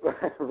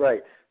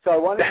 Right. So I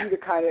wanted you to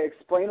kind of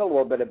explain a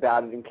little bit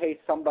about it in case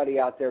somebody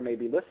out there may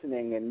be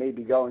listening and may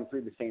be going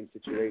through the same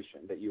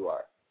situation that you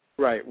are.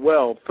 Right.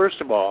 Well,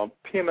 first of all,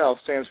 PML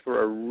stands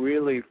for a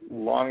really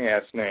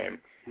long-ass name.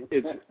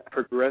 It's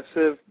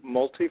Progressive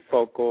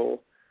Multifocal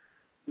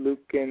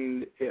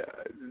Leukin.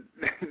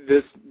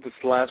 This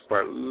last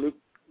part,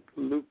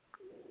 leucanthopus.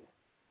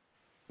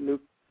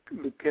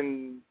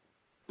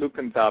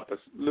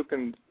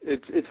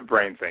 It's a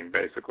brain thing,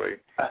 basically.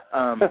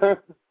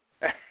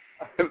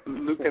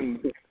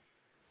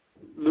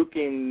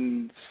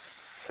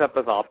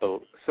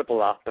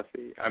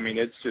 Leukencephalopathy. I mean,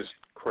 it's just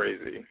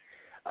crazy.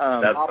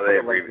 That's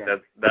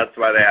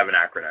why they have an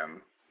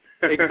acronym.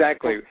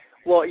 Exactly.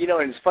 Well, and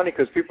it's funny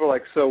because people are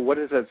like, so what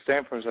does that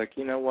stand for? It's like,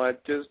 you know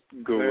what, just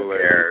Google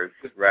it.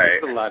 Right.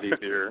 It's a lot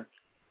easier.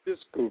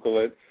 Just Google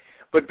it.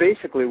 But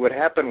basically what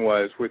happened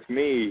was with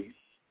me,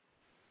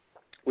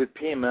 with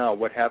PML,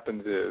 what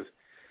happens is,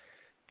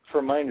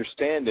 from my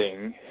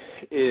understanding,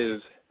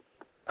 is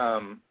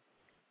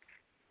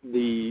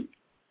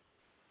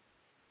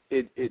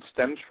it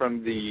stems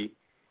from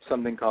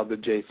something called the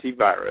JC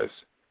virus,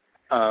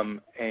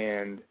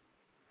 and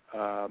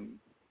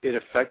it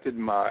affected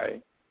my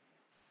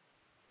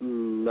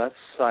the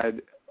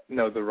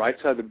right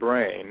side of the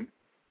brain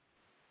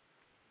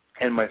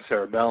and my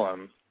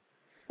cerebellum,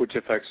 which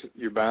affects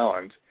your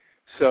balance.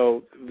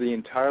 So the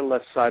entire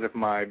left side of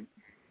my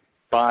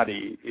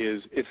body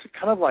it's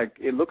kind of like,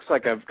 it looks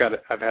like I've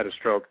had a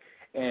stroke,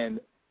 and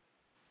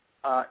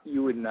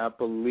you would not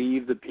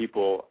believe the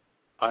people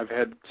I've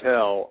had to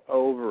tell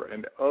over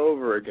and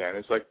over again.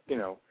 It's like,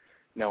 no,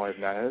 I've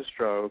not had a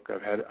stroke.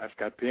 I've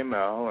got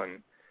PML,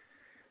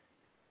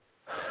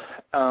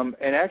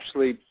 and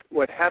actually,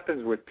 what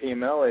happens with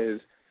PML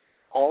is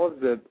all of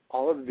the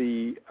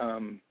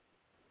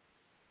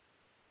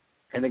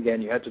and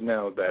again, you have to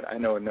know that I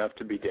know enough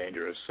to be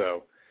dangerous.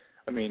 So,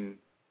 I mean,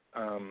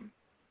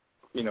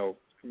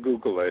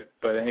 Google it.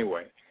 But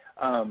anyway,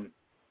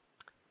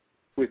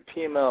 with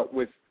PML,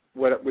 with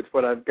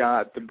what I've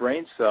got, the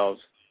brain cells,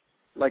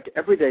 like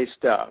everyday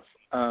stuff,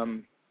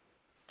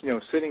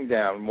 sitting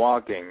down,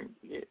 walking,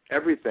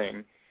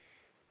 everything,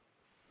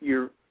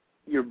 your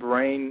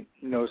brain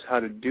knows how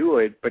to do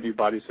it, but your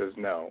body says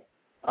no.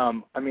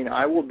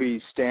 I will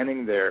be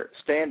standing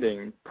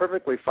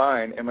perfectly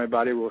fine, and my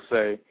body will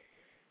say,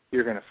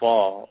 you're going to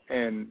fall.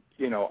 And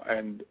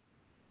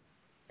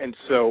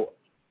so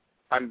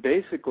I'm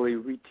basically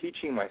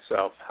reteaching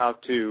myself how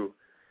to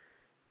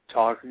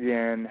talk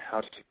again,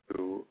 how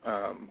to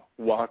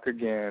walk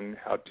again,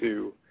 how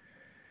to,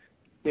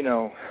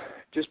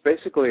 just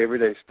basically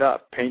everyday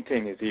stuff.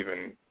 Painting is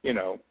even,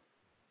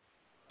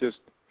 just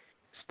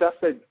stuff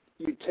that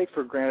you take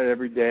for granted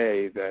every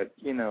day that,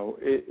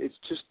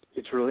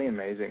 it's really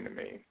amazing to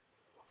me.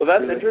 Well,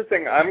 that's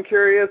interesting. I'm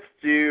curious,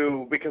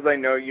 because I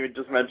know you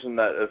just mentioned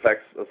that it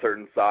affects a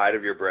certain side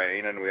of your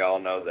brain, and we all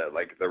know that,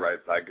 like, the right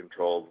side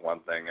controls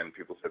one thing, and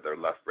people say they're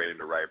left-brained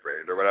or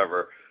right-brained or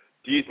whatever.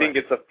 Do you think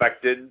it's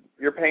affected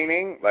your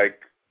painting? Like,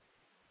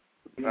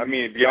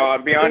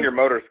 beyond your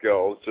motor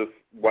skills, just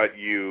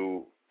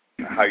your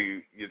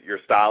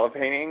style of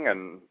painting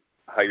and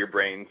how your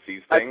brain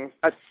sees things?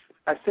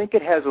 I think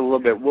it has a little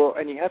bit. Well,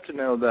 and you have to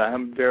know that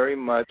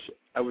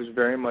I was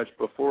very much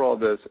before all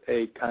this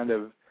a kind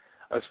of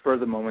a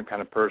spur-of-the-moment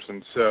kind of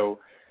person. So,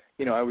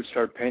 I would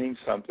start painting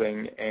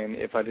something, and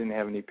if I didn't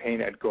have any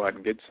paint, I'd go out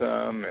and get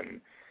some. And,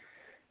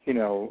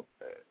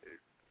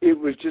 it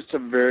was just a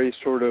very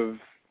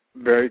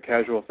very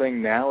casual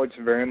thing. Now it's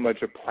very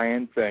much a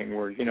planned thing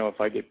where, if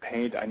I get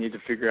paint, I need to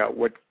figure out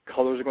what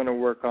colors are going to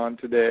work on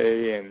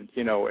today and,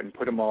 and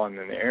put them all in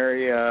an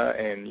area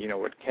and,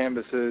 what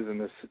canvases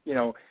and this,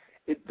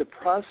 the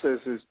process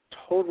is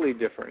totally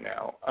different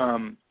now.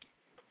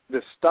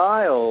 The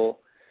style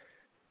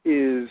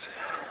is,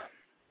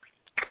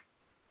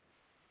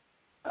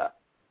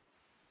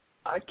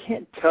 I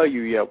can't tell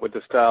you yet if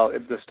the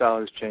style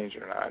has changed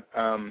or not.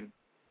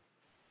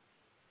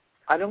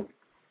 I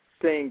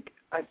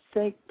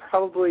think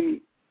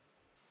probably,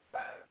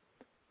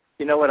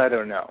 I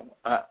don't know.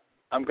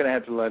 I'm going to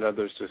have to let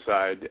others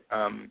decide.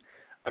 I'm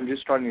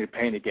just starting to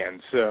paint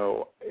again,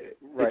 so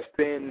It's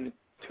been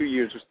 2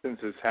 years since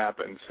this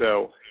happened.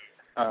 So,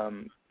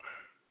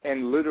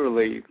 and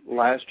literally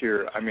last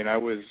year, I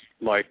was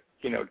like,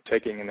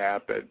 taking a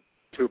nap at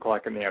 2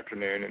 o'clock in the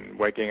afternoon and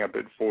waking up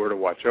at 4 to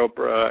watch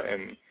Oprah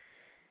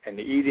and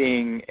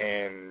eating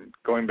and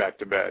going back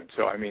to bed.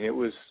 So, it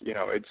was,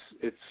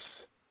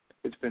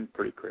 it's been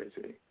pretty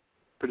crazy.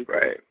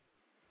 Right.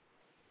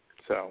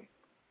 So.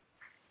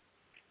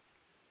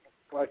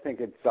 Well, I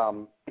think it's.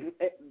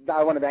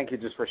 I want to thank you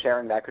just for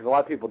sharing that, because a lot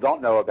of people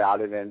don't know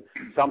about it, and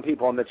some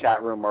people in the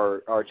chat room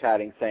are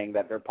chatting saying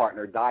that their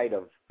partner died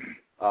of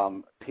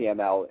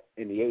PML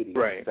in the 80s.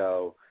 Right.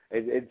 So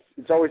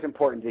it's always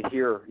important to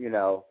hear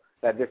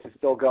that this is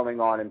still going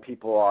on and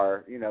people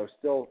are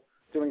still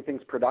doing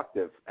things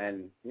productive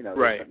and they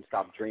shouldn't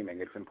stop dreaming.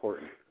 It's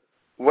important.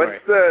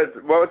 What's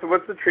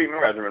the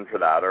treatment regimen for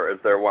that, or is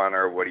there one,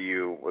 or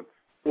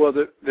Well,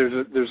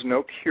 there's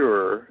no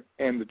cure,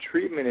 and the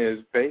treatment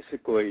is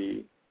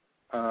basically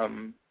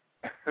to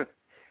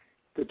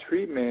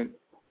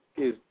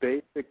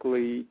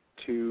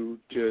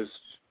just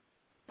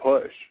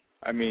push.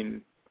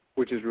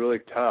 Which is really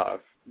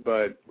tough,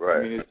 but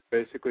it's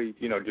basically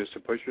just to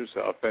push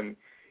yourself, and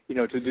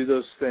to do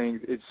those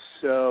things. It's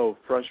so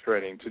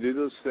frustrating to do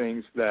those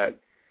things that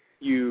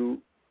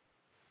you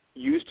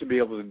used to be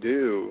able to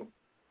do,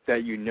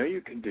 that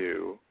you can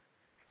do,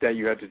 that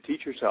you had to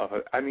teach yourself.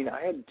 I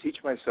had to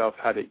teach myself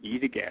how to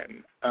eat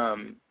again.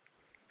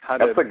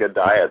 That's a good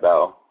diet,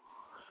 though.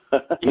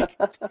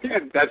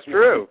 That's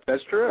true.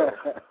 That's true.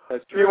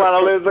 If you want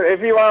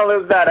to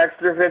lose that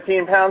extra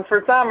 15 pounds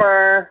for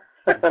summer,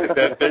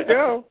 there you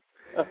go.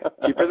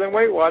 Cheaper than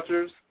Weight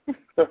Watchers.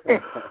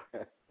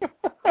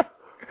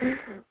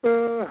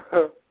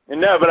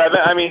 No, but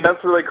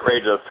that's really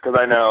courageous, because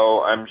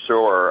I'm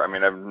sure,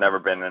 I've never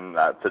been in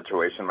that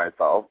situation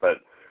myself,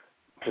 but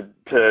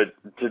to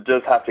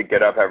just have to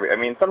get up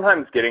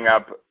sometimes getting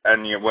up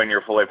and when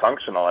you're fully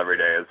functional every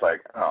day is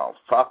like, oh,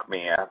 fuck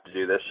me, I have to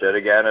do this shit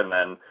again. And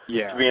then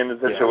to be in the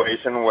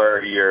situation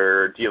where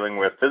you're dealing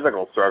with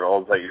physical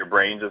struggles that your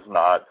brain is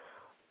not,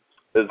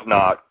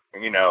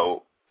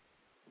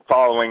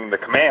 following the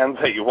commands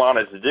that you want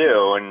it to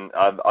do. And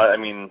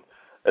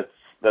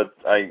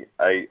I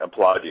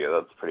applaud you.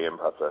 That's pretty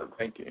impressive.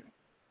 Thank you.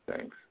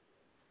 Thanks.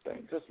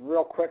 Just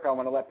real quick, I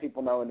want to let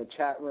people know in the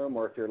chat room,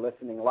 or if you're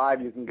listening live,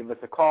 you can give us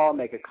a call,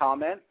 make a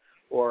comment,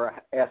 or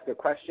ask a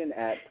question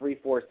at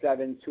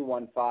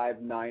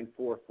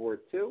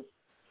 347-215-9442.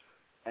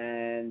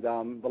 And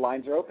the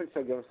lines are open,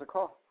 so give us a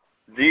call.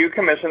 Do you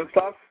commission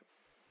stuff,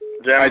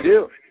 Jim? I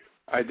do.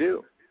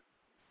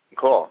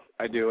 Cool.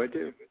 I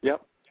do.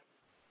 Yep.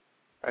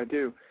 I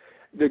do.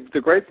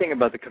 The great thing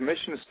about the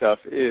commission stuff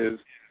is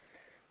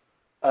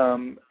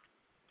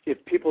if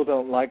people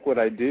don't like what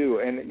I do,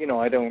 and,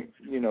 I don't,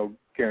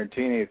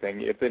 guarantee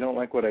anything. If they don't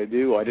like what I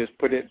do, I just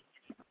put it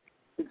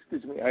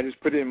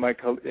in my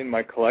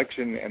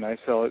collection and I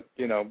sell it,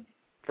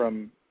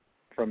 from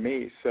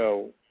me,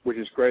 so, which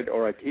is great,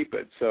 or I keep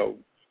it, so,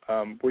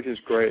 which is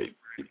great,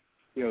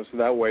 so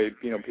that way,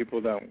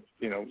 people don't,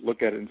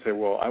 look at it and say,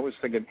 well, I was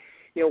thinking,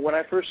 when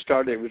I first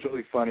started, it was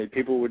really funny.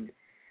 People would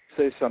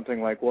say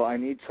something like, well, I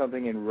need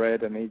something in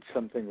red, I need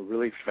something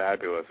really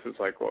fabulous. It's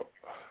like, well,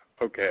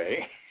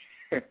 okay.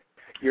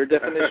 Your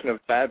definition of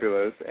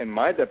fabulous and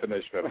my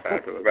definition of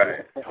fabulous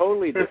is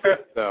totally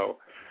different, though.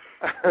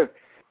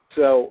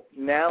 So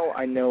now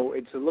I know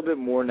it's a little bit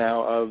more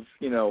now of,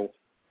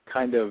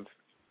 kind of,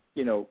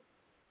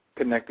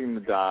 connecting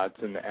the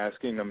dots and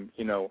asking them,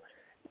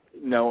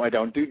 no, I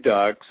don't do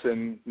ducks,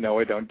 and no,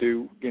 I don't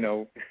do,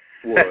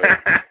 wood,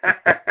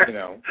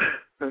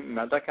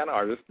 not that kind of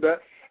artist.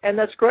 And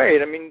that's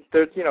great. I mean,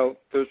 there's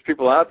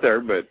people out there,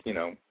 but,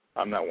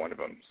 I'm not one of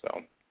them,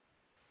 so.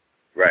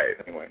 Right.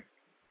 Anyway.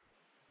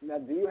 Now,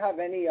 do you have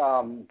any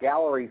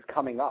galleries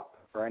coming up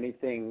or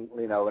anything,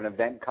 an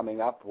event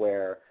coming up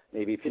where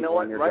maybe people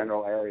in your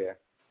general area?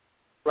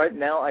 Right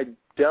now I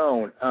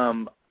don't.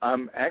 I'm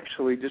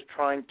actually just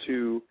trying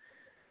to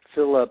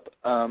fill up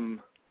a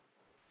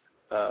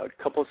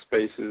couple of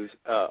spaces,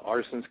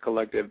 Artisans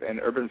Collective and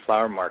Urban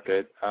Flower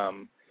Market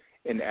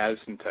in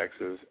Addison,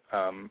 Texas.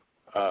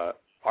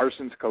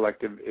 Artisans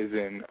Collective is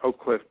in Oak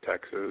Cliff,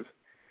 Texas,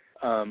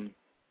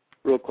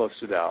 real close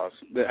to Dallas.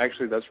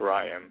 Actually, that's where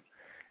I am.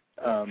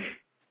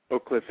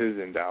 Oak Cliff is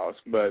in Dallas,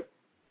 but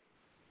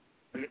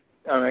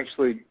I'm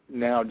actually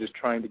now just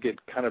trying to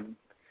get kind of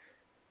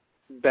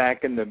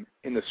back in the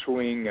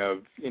swing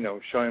of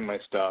showing my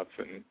stuff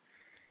and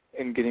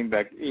getting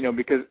back,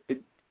 because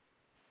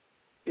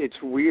it's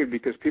weird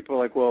because people are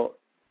like, well,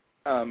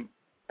 and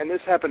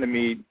this happened to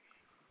me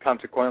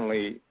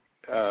consequently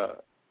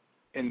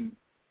in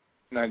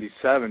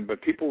 '97,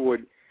 but people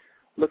would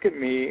look at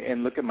me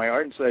and look at my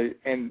art and say,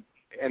 and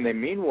they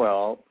mean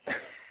well.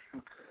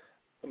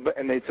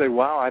 And they'd say,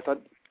 wow, I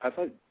thought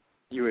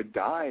you had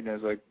died. And I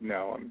was like,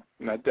 no, I'm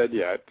not dead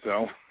yet.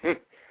 So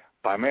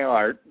buy my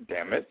art,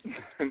 damn it.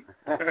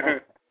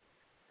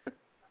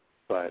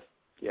 But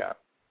yeah.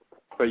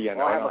 Well,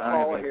 I have a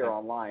caller here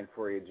online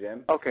for you,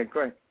 Jim. Okay,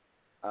 great.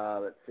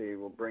 Let's see.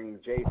 We'll bring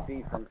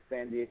JC from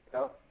San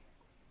Diego.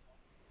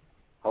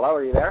 Hello,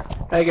 are you there?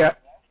 Hey, guys.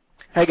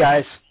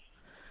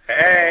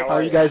 Hey. How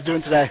are you guys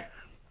doing today?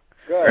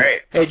 Good.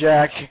 Great. Hey,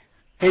 Jack.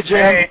 Hey,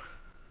 Jim.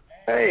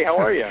 Hey, how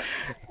are you?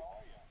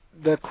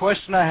 The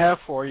question I have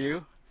for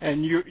you,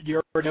 and you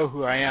already know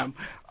who I am,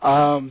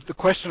 the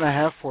question I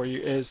have for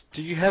you is,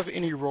 do you have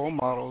any role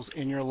models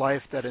in your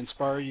life that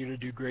inspire you to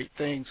do great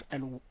things,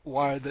 and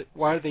why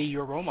are they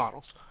your role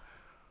models?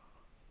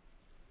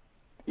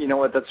 You know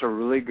what, that's a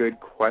really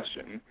good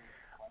question.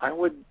 I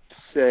would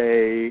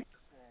say,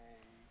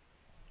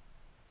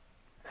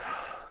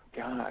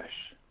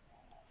 gosh,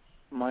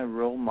 my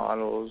role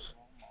models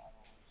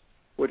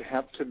would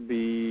have to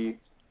be,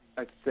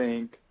 I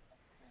think,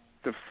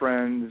 the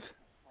friends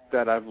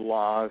that I've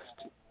lost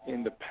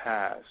in the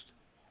past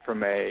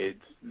from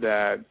AIDS.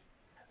 That,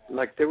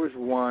 like, there was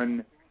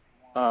one,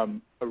 a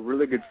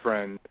really good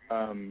friend.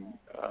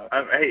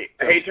 Hey,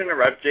 to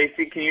interrupt,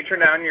 JC, can you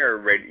turn down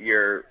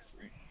your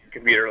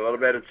computer a little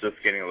bit? It's just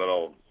we're getting a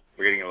little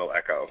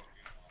echo.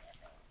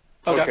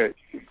 Okay.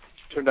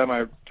 Turn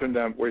down.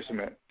 Wait a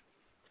minute.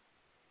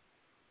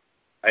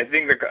 I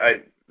think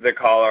the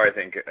caller. I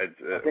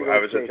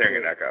was just hearing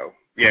an echo.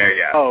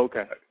 Yeah. Oh,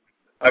 okay.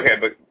 Okay,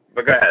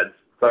 but go ahead.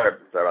 Sorry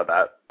about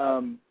that.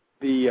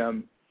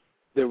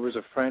 There was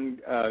a friend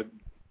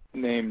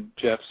named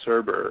Jeff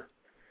Serber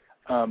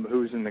who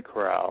was in the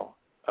corral,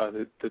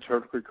 the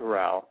Turtle Creek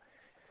Corral,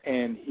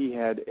 and he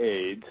had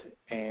AIDS,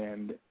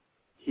 and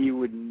he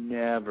would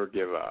never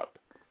give up,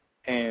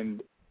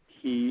 and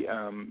he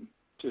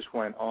just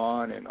went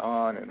on and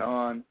on and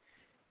on,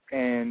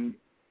 and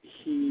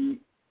he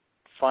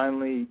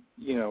finally,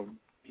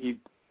 he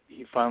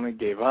finally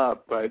gave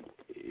up, but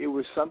it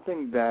was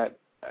something that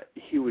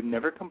he would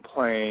never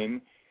complain.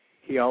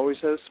 He always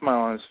had a smile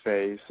on his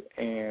face,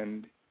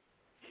 and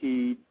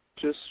he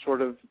just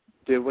sort of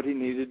did what he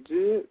needed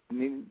to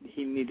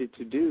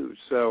do.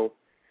 So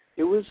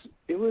it was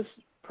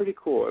pretty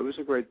cool. It was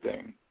a great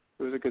thing.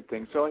 It was a good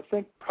thing. So I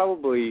think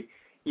probably,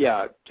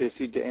 yeah,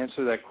 JC, to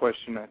answer that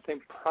question, I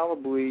think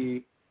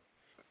probably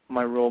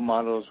my role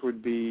models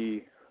would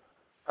be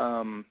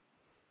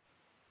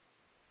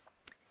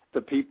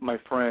my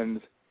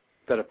friends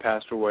that have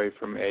passed away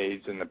from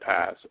AIDS in the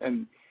past.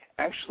 And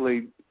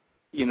actually,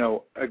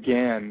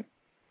 again,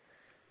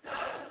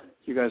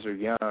 you guys are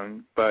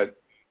young, but,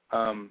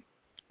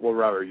 well,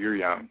 Robert, you're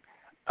young.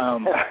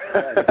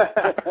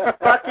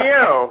 Fuck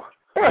you.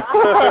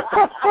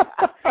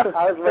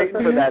 I was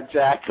waiting for that,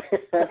 Jack.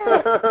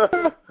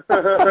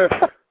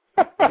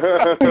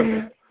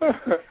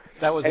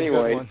 That was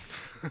anyway.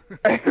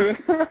 a good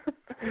one.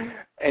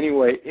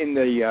 Anyway, in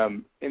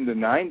the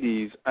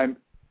 90s, I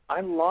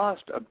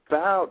lost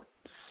about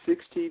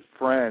 60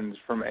 friends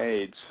from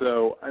AIDS.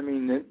 So I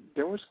mean,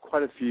 there was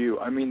quite a few.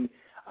 I mean,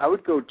 I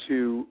would go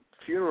to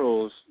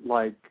funerals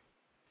like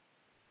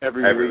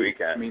every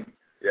weekend. I mean,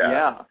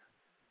 yeah.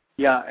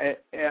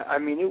 I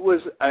mean, it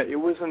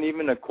wasn't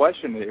even a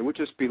question. It would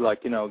just be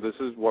like, this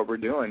is what we're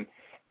doing.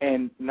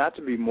 And not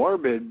to be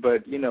morbid,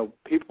 but,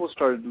 people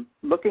started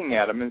looking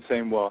at them and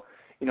saying, well,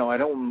 I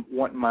don't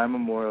want my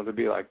memorial to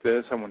be like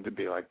this. I want it to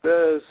be like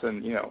this.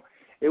 And,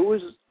 it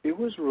was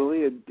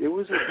really a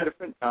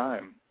different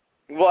time.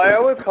 Well, I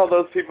always call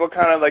those people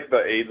kind of like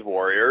the AIDS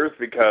warriors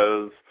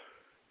because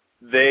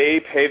they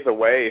paved the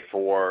way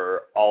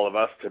for all of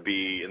us to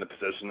be in the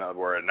position that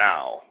we're in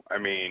now. I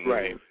mean,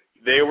 right.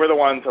 They were the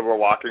ones that were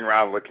walking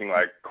around looking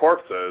like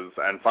corpses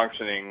and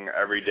functioning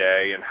every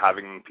day and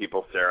having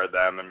people stare at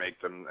them and make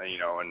them,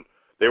 and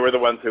they were the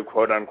ones who,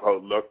 quote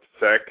unquote, looked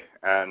sick.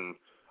 And,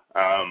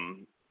 I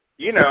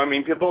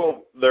mean,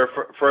 people, they're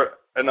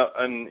in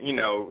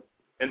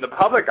the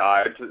public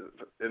eye,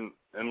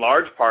 in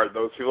large part,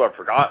 those people are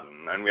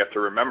forgotten. And we have to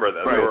remember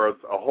that there was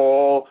a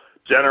whole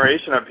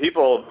generation of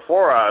people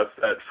before us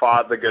that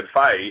fought the good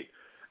fight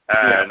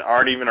and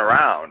aren't even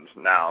around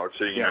now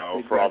to,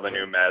 exactly. for all the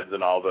new meds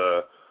and all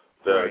the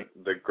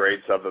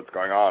great stuff that's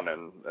going on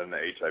in the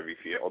HIV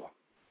field.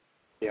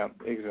 Yeah,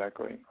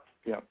 exactly.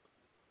 Yeah.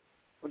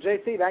 Well,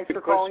 JC, thanks for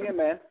calling in,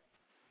 man.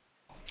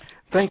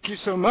 Thank you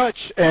so much,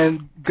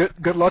 and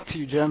good luck to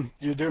you, Jim.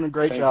 You're doing a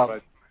great job.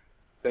 Bud.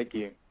 Thank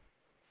you.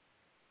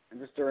 And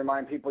just to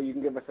remind people, you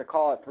can give us a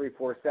call at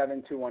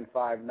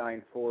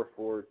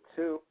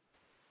 347-215-9442.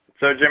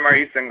 So, Jim, are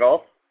you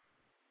single?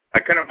 I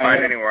couldn't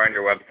find anywhere on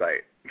your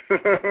website.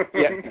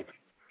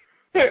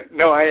 Yeah.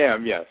 No, I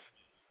am, yes.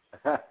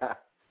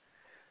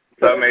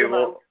 So maybe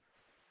we'll...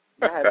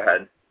 Go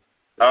ahead.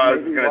 Oh, I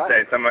was going to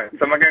say,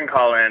 someone can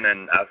call in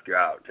and ask you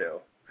out, too.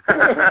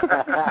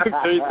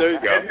 There you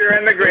go. If you're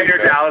in the greater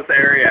Dallas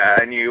area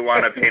and you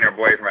want a painter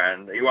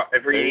boyfriend, you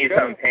need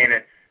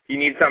something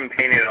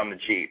painted on the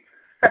cheap.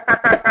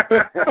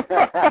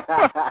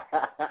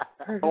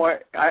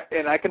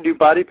 And I can do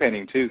body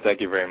painting, too.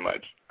 Thank you very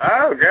much.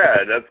 Oh,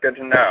 good. That's good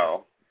to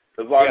know.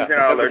 As long as you're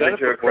not allergic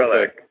to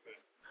acrylic.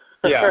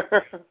 Yeah.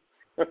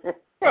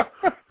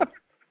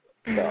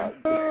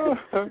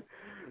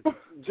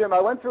 Jim,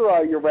 I went through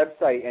your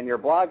website and your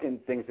blog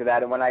and things like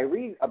that, and when I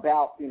read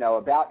about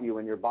you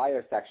in your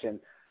bio section,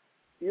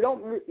 you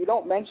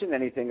don't mention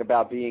anything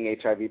about being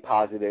HIV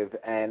positive,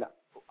 and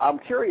I'm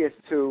curious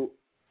to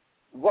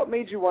what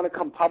made you want to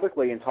come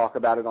publicly and talk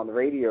about it on the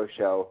radio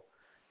show.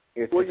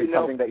 Well,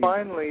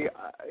 finally,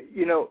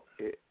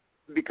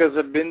 because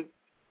I've been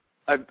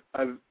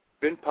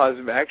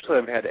positive. Actually,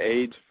 I've had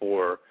AIDS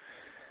for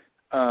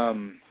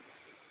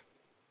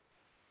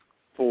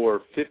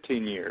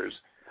 15 years.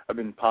 I've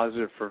been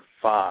positive for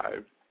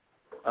 5,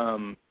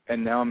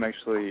 and now I'm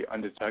actually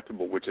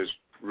undetectable, which is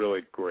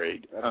really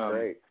great. That's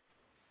great.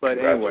 But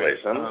anyway,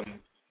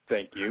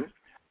 thank you.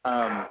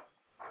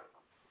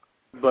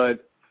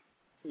 But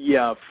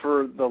yeah,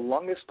 for the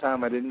longest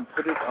time, I didn't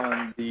put it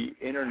on the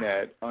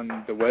internet,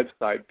 on the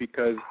website,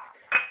 because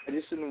I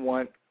didn't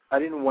want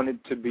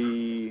it to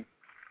be.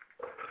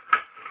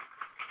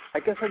 I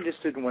guess I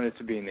just didn't want it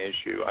to be an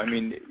issue. I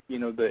mean,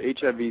 the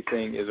HIV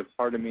thing is a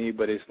part of me,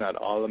 but it's not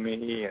all of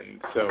me.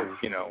 And so,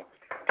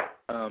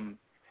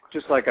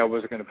 just like I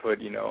wasn't going to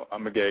put,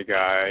 I'm a gay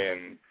guy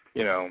and,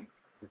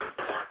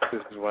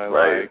 this is what I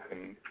like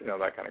and,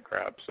 that kind of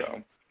crap.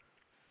 So,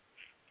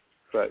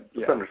 but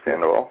yeah. It's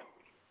understandable.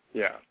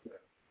 Yeah.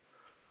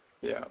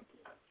 Yeah.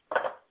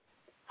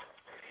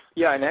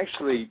 Yeah, and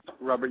actually,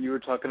 Robert, you were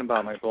talking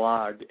about my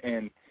blog,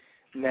 and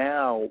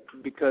now,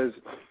 because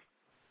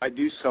I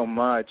do so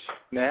much,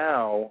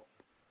 now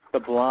the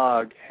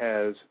blog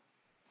has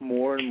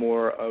more and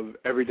more of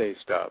everyday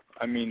stuff.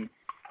 I mean,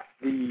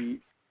 the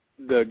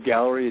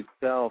gallery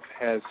itself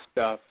has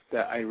stuff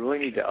that I really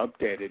need to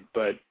update it,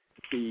 but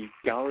the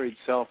gallery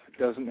itself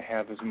doesn't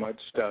have as much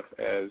stuff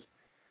as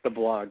the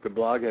blog. The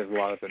blog has a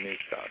lot of the new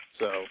stuff.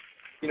 So,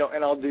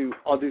 and I'll do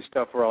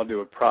stuff where I'll do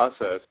a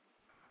process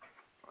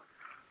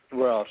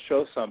where I'll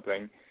show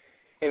something,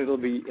 and it'll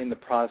be in the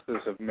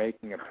process of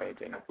making a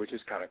painting, which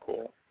is kind of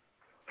cool.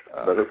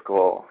 That is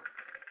cool.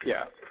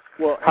 Yeah.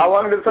 Well, how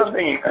long does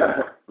something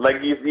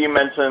like you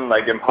mentioned,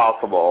 like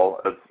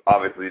impossible. It's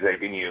obviously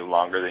taking you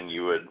longer than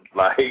you would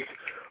like,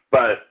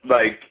 but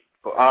like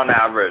on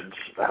average,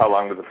 how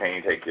long does a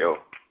painting take you?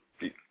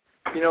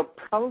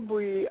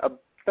 Probably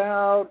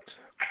about,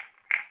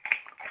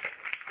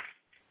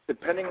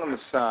 depending on the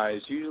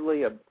size,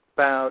 usually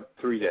about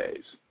 3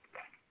 days,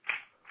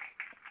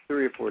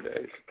 3 or 4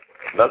 days.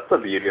 That's the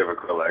beauty of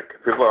acrylic.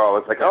 People are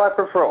always like, "Oh, I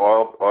prefer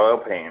oil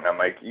paint." I'm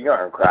like,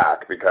 "You're on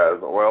crack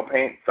because oil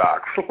paint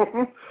sucks."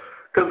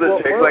 Because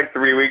it takes like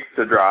 3 weeks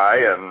to dry,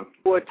 and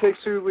it takes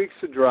 3 weeks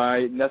to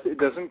dry. Nothing, it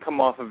doesn't come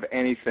off of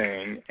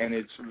anything, and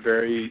it's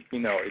very,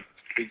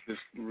 it's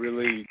just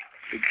really,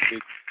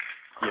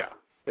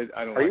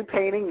 I don't. Are you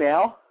painting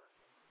now?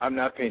 I'm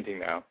not painting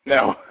now.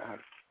 No.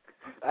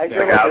 I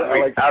feel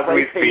like as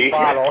we speak.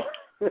 Bottle.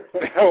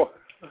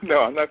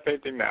 No, I'm not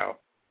painting now.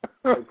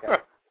 Okay.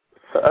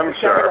 I'm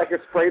sure. Like a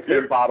spray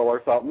paint bottle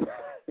or something.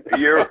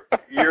 You're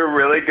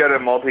really good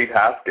at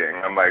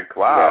multitasking. I'm like,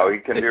 wow, you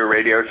can do a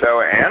radio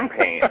show and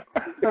paint.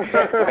 No,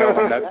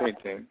 I'm not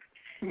painting.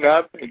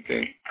 Not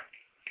painting.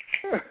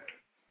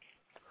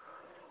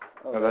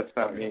 No, that's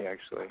not me,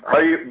 actually.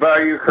 Are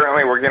you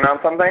currently working on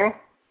something?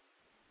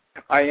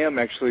 I am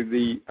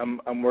actually.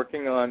 I'm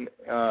working on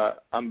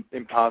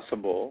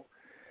Impossible,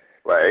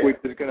 right? Which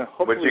is going to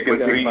hopefully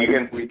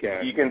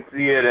you can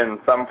see it in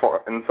some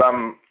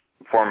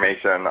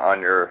formation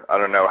on your. I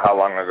don't know how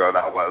long ago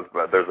that was,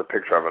 but there's a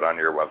picture of it on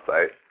your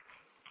website.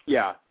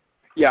 Yeah.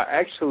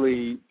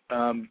 Actually,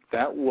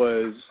 that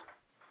was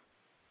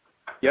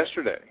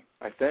yesterday,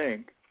 I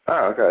think.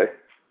 Oh, okay.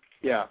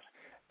 Yeah,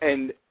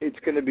 and it's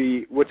going to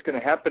be. What's going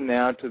to happen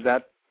now to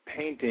that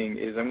painting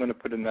is I'm going to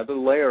put another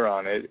layer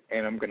on it,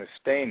 and I'm going to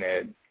stain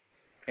it,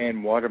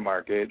 and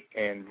watermark it,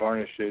 and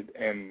varnish it,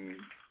 and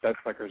that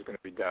sucker's going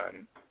to be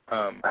done.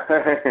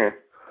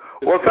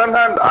 Well,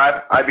 sometimes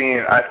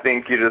I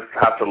think you just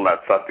have to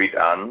let stuff be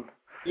done.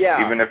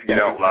 Yeah. Even if you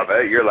don't love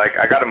it, you're like,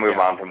 I got to move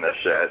on from this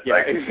shit. Yeah,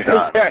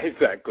 like,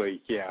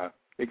 exactly. Yeah,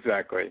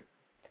 exactly.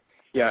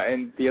 Yeah,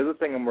 and the other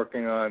thing I'm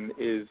working on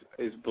is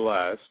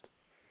Blessed,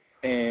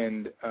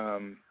 and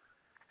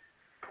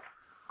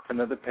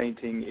another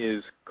painting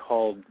is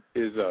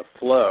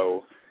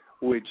Flow,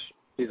 which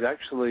is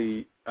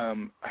actually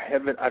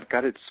I've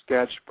got it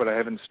sketched, but I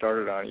haven't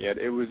started on it yet.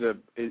 It was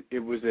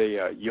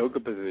a yoga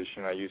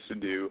position I used to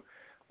do,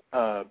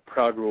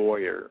 Proud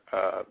Warrior.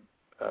 I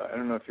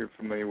don't know if you're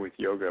familiar with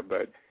yoga,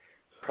 but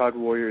Proud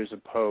Warrior is a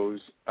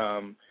pose,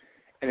 and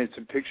it's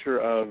a picture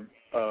of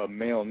a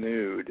male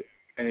nude,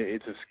 and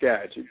it's a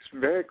sketch. It's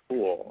very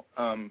cool.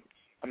 I'm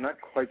not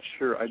quite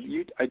sure. I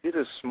did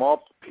a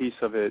small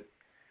piece of it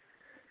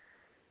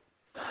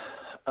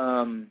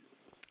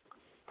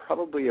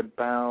probably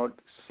about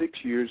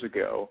 6 years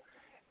ago,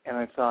 and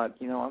I thought,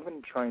 I'm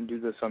going to try and do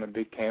this on a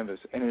big canvas,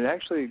 and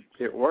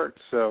it worked.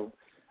 So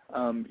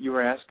you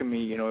were asking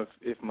me,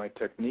 if my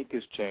technique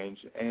has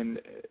changed,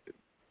 and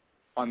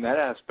on that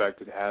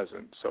aspect, it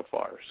hasn't so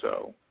far.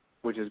 So,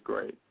 which is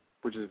great,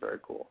 which is very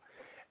cool.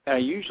 And I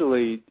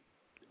usually,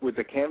 with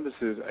the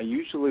canvases,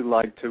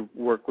 like to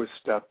work with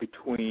stuff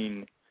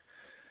between.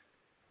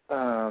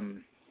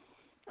 I'm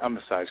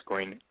a size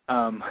queen.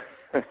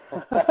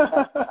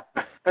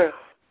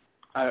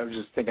 I was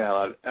just thinking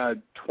out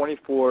loud.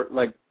 24,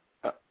 like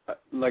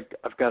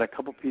I've got a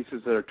couple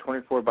pieces that are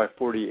 24 by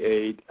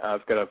 48.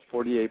 I've got a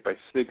 48 by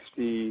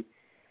 60.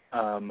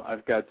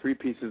 I've got 3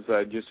 pieces that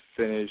I just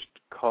finished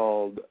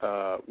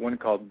one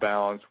called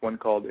Balance, one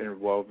called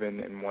Interwoven,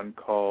 and one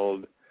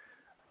called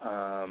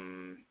Balance,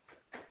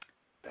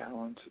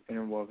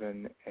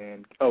 Interwoven,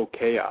 and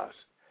Chaos.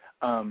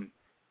 And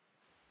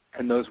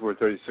those were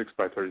 36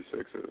 by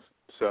 36s.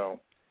 So.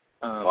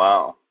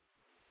 Wow.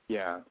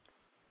 Yeah.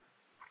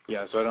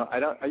 Yeah. So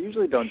I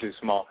usually don't do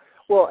small.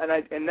 Well,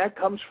 and that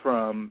comes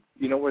from,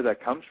 where that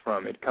comes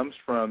from? It comes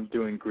from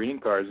doing greeting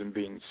cards and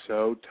being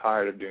so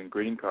tired of doing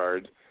greeting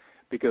cards,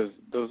 because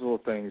those little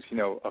things,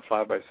 a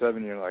 5 by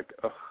 7, you're like,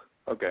 ugh,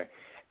 okay,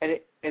 and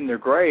they're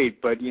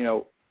great, but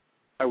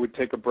I would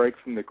take a break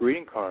from the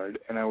greeting card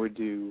and I would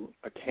do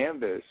a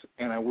canvas,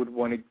 and I would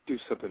want to do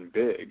something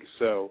big.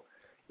 So,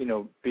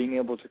 being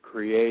able to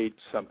create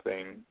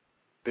something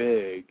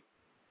big,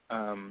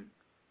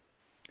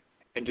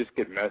 and just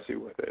get messy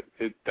with it.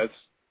 That's,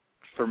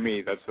 for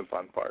me, that's the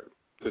fun part.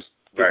 Just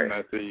get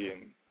messy,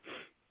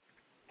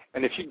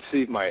 and if you'd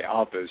see my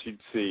office, you'd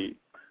see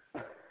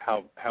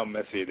how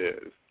messy it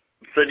is.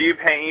 So do you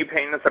paint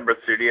in a separate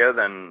studio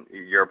than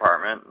your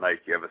apartment?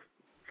 Like, you have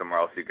somewhere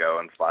else you go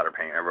and splatter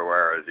paint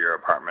everywhere, or is your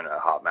apartment a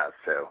hot mess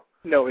too?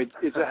 No, it's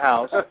a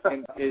house,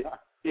 and it's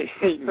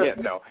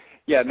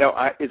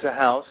a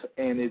house,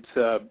 and it's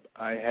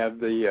I have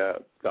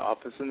the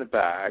office in the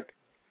back,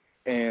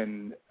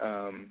 and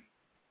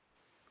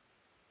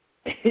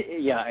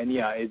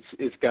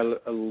it's got a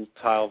little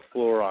tile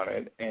floor on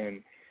it,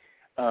 and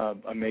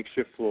a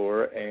makeshift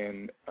floor,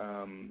 and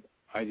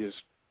I just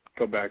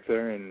go back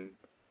there and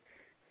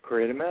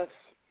create a mess.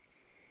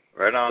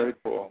 Right on. Very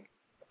cool.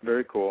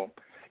 Very cool.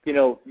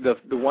 The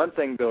one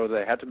thing, though,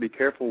 that I have to be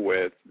careful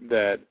with,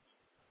 that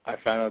I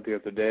found out the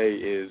other day,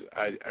 is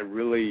I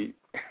really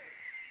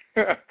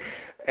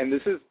And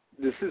this is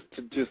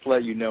to just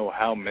let you know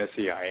how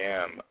messy I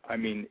am. I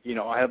mean,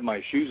 I have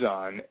my shoes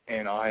on,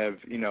 and I have,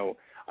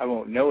 I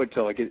won't know it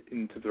till I get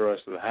into the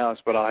rest of the house,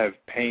 but I'll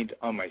have paint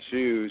on my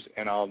shoes,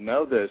 and I'll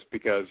know this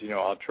because,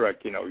 I'll truck,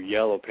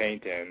 yellow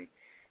paint in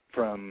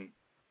from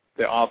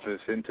the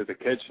office into the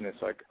kitchen.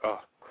 It's like,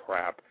 oh,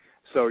 crap.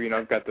 So,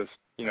 I've got this,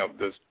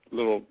 this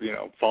little,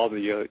 follow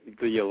the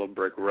yellow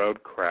brick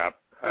road crap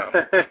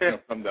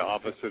from the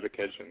office to the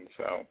kitchen.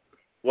 So.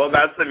 Well,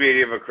 that's the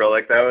beauty of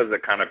acrylic, though, is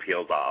it kind of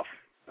peels off.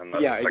 And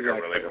that's like exactly.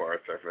 a really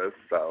porous surface.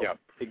 So. Yeah,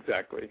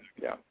 exactly.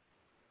 Yeah.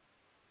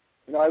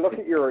 I look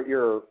at your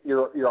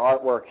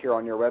artwork here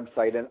on your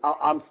website, and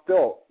I'm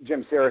still,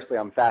 Jim, seriously,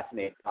 I'm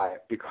fascinated by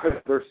it because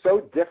they're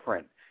so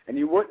different, and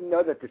you wouldn't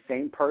know that the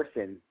same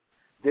person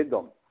did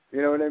them.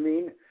 You know what I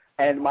mean?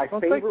 And my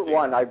favorite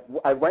one,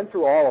 I went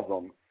through all of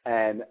them,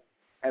 and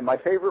my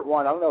favorite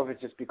one, I don't know if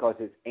it's just because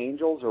it's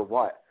angels or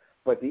what,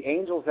 but the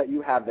angels that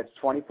you have that's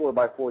 24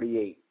 by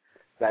 48,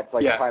 that's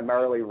like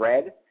primarily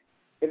red,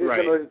 it is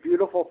the most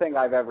beautiful thing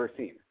I've ever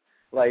seen.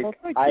 Like,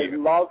 I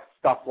love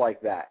stuff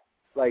like that.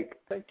 Like,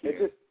 thank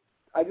you.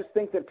 I just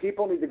think that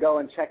people need to go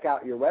and check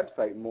out your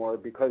website more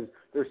because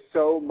there's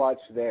so much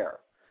there.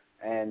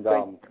 And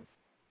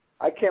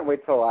I can't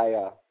wait till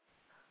I,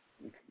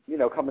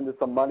 come into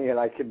some money and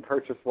I can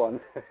purchase one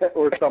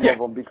or some of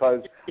them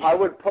because I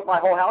would put my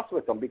whole house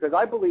with them because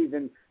I believe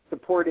in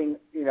supporting,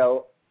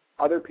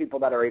 other people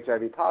that are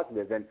HIV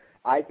positive. And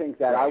I think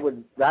that I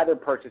would rather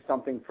purchase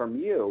something from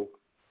you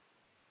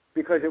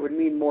because it would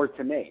mean more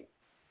to me.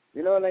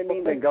 You know what I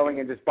mean? Than going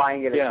and just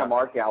buying it at some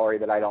art gallery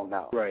that I don't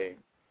know. Right.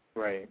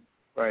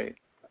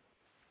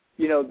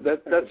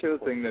 That's the other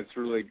thing that's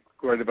really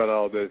great about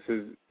all this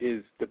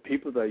is the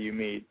people that you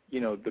meet.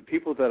 The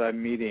people that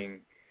I'm meeting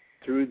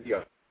through the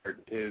art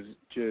is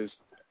just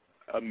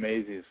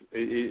amazing.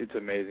 It's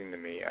amazing to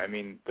me. I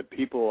mean, the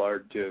people are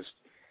just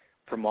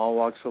from all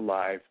walks of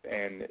life,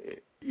 and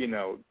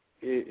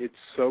it's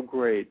so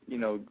great.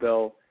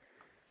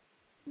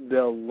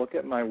 They'll look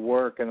at my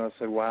work and they'll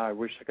say, wow, I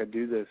wish I could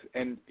do this.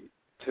 And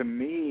to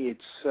me,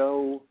 it's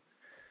so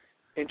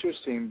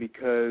interesting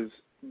because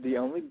the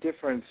only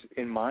difference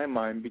in my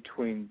mind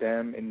between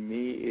them and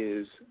me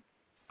is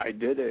I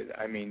did it.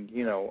 I mean,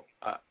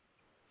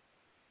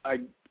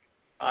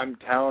 I'm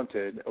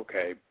talented,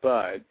 okay,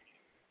 but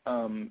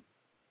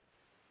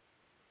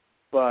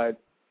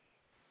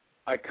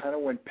I kind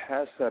of went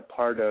past that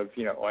part of,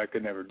 I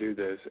could never do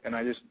this, and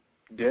I just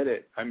did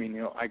it. I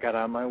mean, I got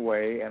out of my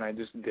way and I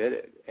just did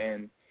it.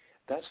 And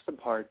that's the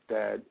part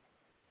that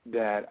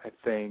I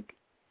think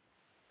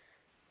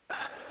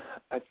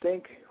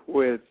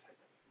with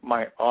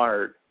my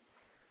art,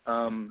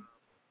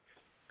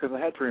 because I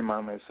had to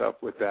remind myself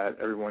with that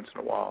every once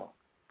in a while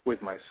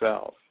with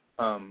myself,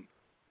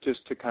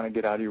 just to kind of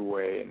get out of your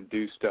way and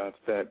do stuff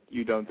that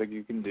you don't think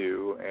you can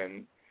do,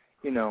 and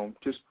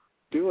just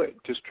do it,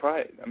 just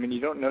try it. I mean,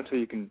 you don't know till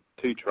you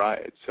try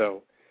it.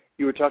 So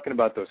you were talking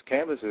about those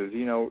canvases,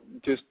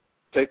 just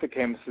take the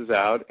canvases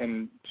out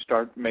and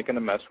start making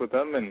a mess with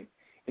them, and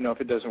if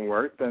it doesn't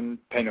work, then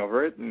paint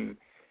over it, and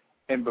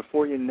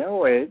before you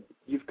know it,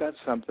 you've got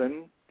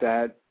something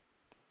that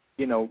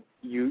you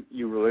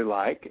really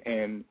like,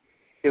 and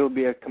it'll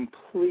be a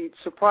complete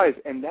surprise.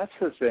 And that's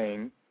the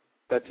thing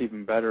that's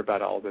even better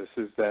about all this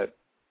is that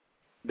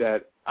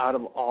out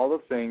of all the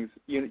things,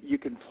 you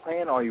can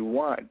plan all you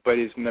want, but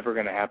it's never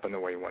going to happen the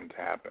way you want it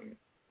to happen.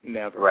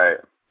 Never. Right.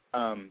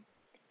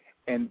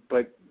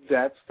 But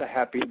that's the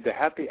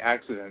happy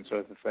accidents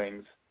are the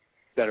things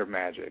that are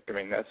magic. I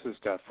mean, that's the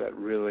stuff that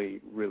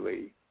really,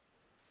 really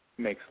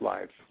makes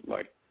life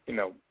worth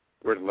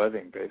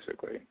living,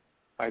 basically,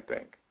 I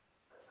think.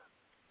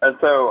 And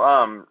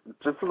so,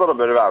 just a little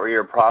bit about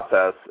your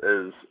process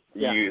is.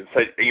 You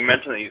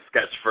mentioned that you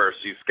sketch first.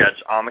 You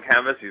sketch on the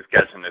canvas. You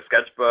sketch in a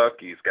sketchbook.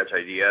 You sketch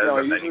ideas,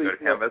 and then you go to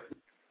canvas.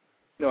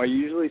 No, I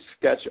usually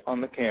sketch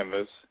on the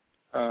canvas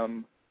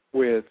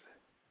with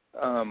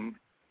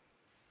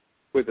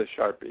a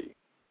Sharpie.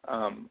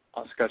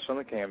 I'll sketch on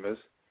the canvas,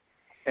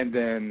 and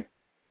the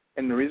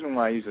reason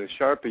why I use a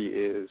Sharpie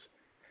is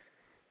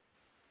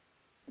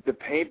the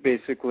paint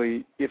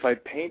basically. If I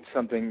paint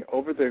something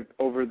over the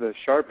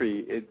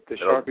Sharpie, the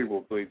Sharpie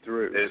will bleed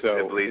through.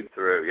 It bleeds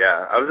through.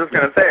 Yeah, I was just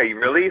gonna say, you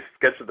really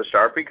sketch with the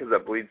Sharpie because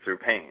it bleeds through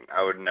paint.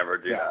 I would never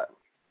do that.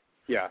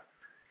 Yeah.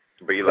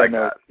 But you like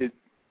that?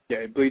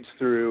 It bleeds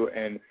through,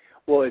 and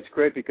it's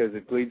great because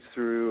it bleeds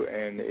through,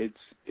 and it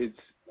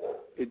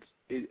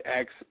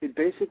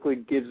basically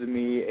gives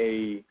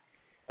me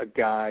a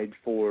guide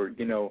for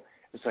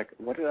It's like,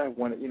 what did I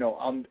want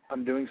to,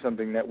 I'm doing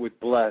something that with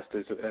Blessed,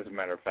 as a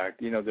matter of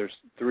fact, there's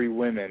 3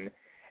 women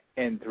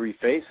and 3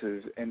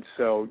 faces, and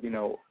so,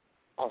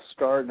 I'll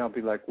start and I'll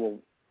be like, well,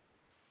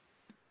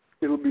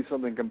 it'll be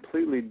something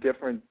completely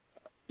different,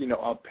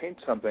 I'll paint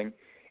something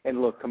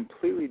and look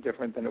completely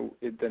different than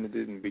it did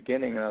in the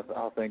beginning, and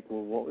I'll think,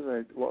 well, what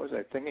was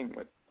I thinking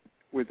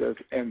with this?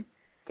 And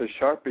the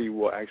Sharpie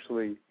will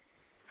actually,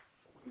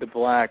 the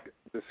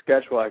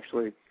sketch will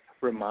actually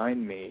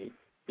remind me,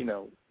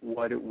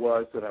 what it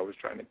was that I was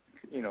trying to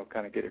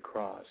kind of get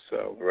across.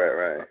 So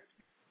Right.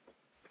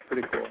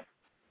 Pretty cool.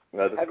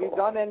 Have you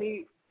done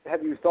any?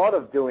 Have you thought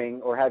of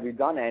doing, or have you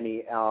done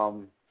any,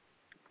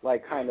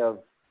 like kind of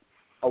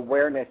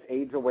awareness,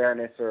 AIDS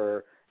awareness,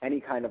 or any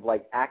kind of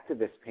like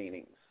activist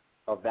paintings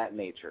of that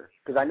nature?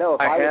 Because I know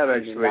if I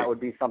was painting, that would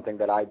be something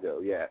that I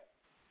do. Yeah.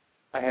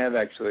 I have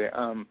actually.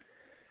 I'm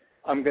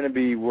going to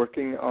be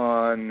working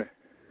on.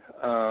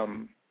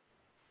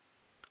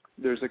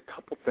 There's a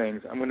couple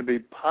things. I'm going to be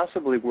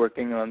possibly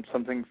working on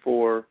something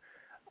for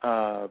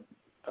the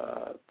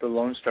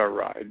Lone Star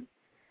Ride,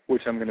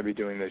 which I'm going to be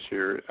doing this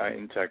year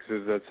in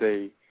Texas. That's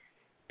a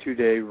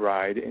 2-day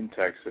ride in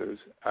Texas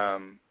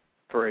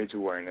for AIDS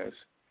awareness.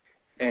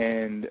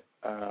 And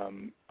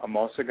I'm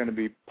also going to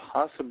be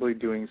possibly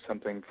doing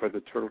something for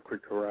the Turtle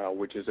Creek Chorale,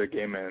 which is a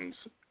gay men's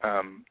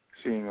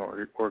singing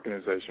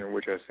organization,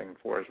 which I sing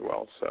for as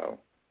well. So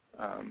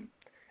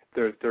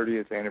their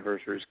 30th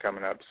anniversary is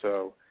coming up,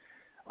 so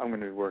I'm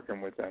going to be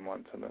working with them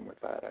on something with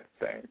that, I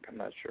think. I'm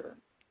not sure.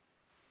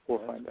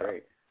 We'll find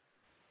out.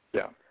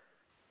 Yeah.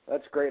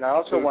 That's great. And I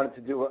also wanted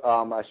to do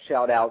a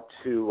shout-out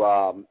to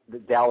the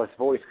Dallas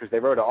Voice, because they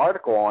wrote an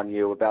article on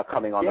you about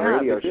coming on the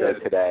radio show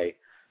today.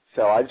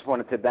 So I just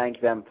wanted to thank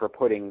them for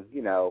putting,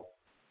 you out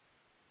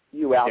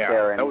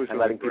there and really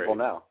letting great. people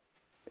know.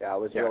 Yeah, I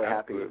was really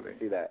happy to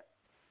see that.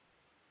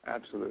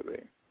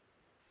 Absolutely.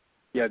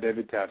 Yeah,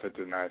 David Taffer's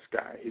a nice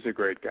guy. He's a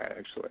great guy,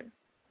 actually.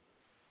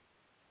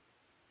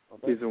 Well,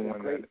 he's the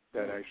one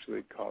that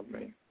actually called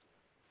me.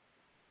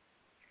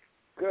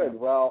 Good.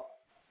 Well,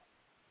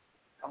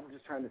 I'm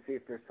just trying to see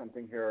if there's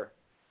something here.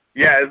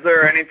 Yeah, is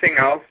there anything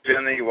else,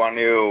 Jim, that you want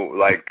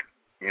to,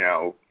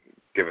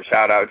 give a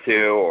shout-out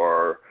to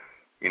or,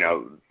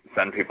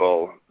 send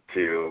people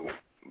to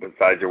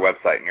besides your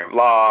website and your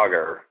blog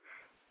or,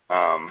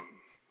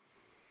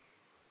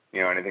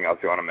 anything else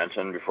you want to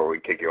mention before we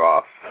kick you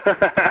off?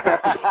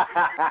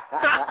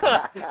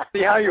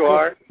 See how you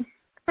are.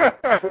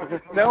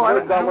 No,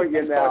 I'm done with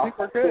you now. I think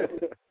we're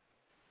good.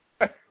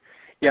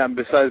 Yeah,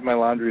 besides my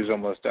laundry is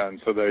almost done,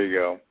 so there you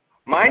go.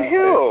 Mine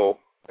too.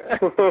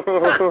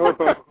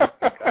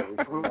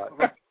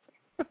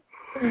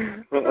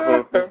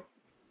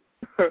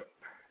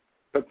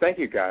 But thank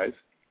you, guys.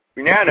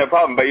 Yeah, no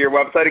problem. But your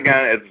website,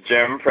 again, it's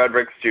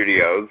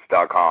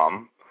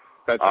jimfrederickstudios.com.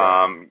 That's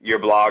right. Your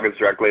blog is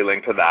directly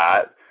linked to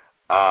that.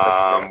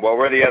 What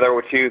were the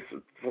other two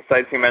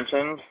sites you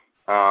mentioned?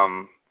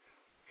 The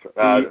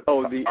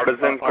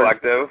Artisans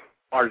Collective.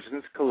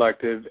 Artisans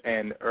Collective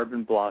and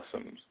Urban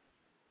Blossoms.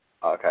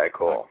 Okay,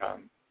 cool.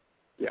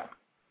 Yeah,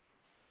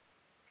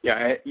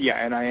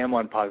 and I am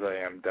on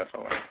POZIAM,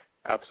 definitely.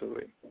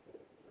 Absolutely.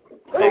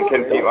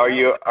 And are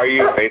you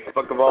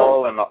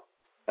Facebookable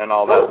and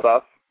all that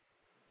stuff?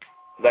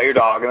 Is that your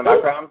dog in the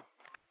background?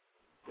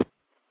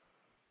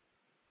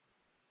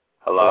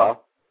 Hello?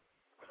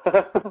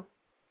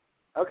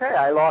 Okay,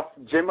 I lost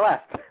Jim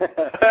left.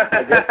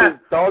 I guess his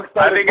dog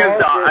started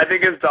I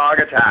think his dog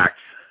attacked.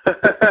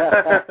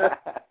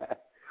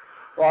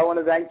 Well, I want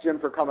to thank Jim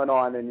for coming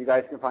on, and you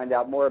guys can find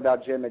out more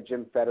about Jim at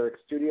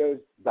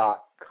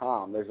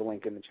jimfrederickstudios.com. There's a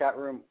link in the chat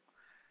room.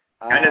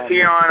 And is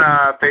he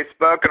on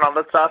Facebook and all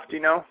that stuff, do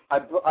you know?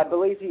 I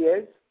believe he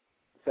is.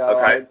 So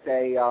I would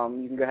say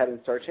you can go ahead and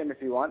search him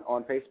if you want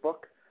on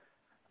Facebook.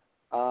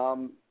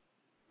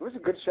 It was a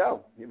good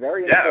show.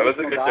 Very it was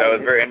a good show. It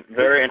was very,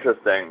 very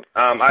interesting.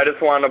 I just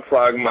want to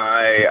plug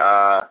my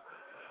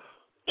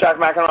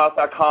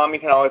jackmcEnroe.com. You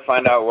can always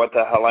find out what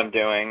the hell I'm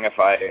doing if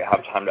I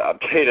have time to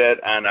update it.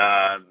 And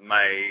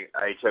my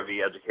HIV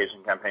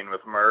education campaign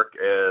with Merck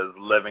is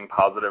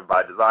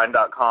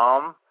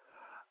livingpositivebydesign.com.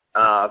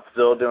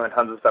 Still doing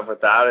tons of stuff with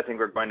that. I think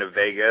we're going to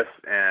Vegas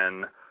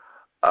in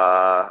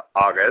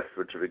August,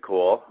 which would be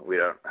cool. We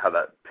don't have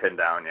that pinned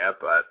down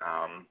yet, but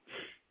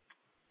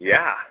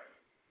yeah.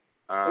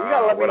 You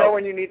gotta let me know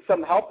when you need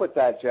some help with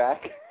that,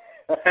 Jack.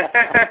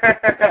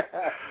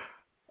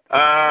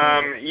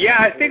 Yeah,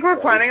 I think we're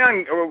planning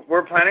on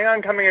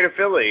coming into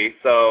Philly.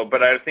 So,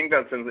 but I think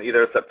that's in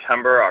either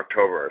September or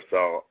October.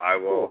 So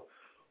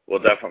we'll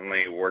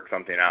definitely work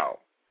something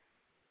out.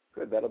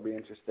 Good, that'll be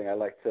interesting. I'd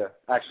like to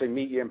actually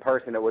meet you in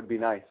person. It would be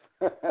nice.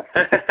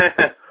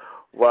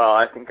 Well,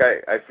 I think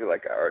I feel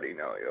like I already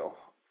know you.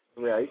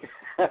 Right.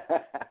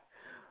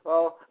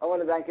 Well, I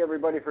want to thank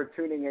everybody for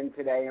tuning in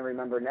today. And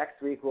remember,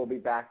 next week we'll be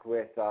back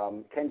with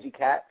Kenji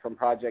Cat from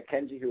Project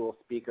Kenji, who will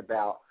speak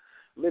about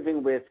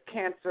living with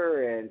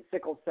cancer and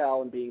sickle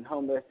cell and being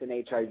homeless and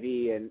HIV.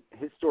 And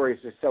his story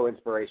is just so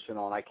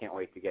inspirational, and I can't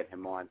wait to get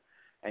him on.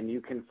 And you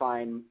can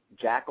find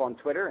Jack on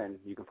Twitter, and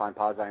you can find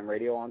POZIAM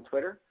Radio on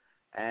Twitter.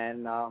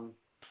 And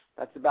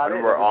that's about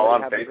it. We're all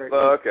on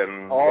Facebook,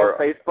 and we're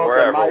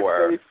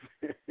everywhere.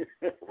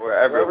 We're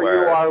everywhere. Wherever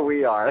you are,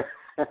 we are.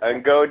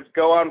 And go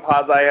on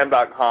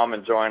POZIAM.com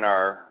and join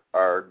our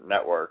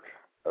network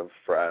of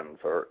friends,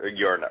 or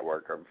your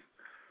network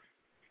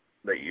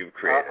that you've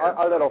created.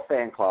 Our little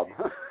fan club.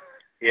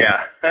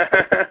 Yeah.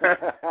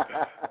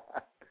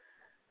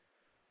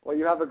 Well,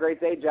 you have a great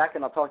day, Jack,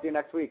 and I'll talk to you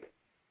next week.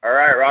 All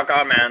right, rock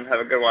on, man.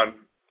 Have a good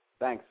one.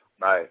 Thanks.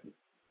 Bye.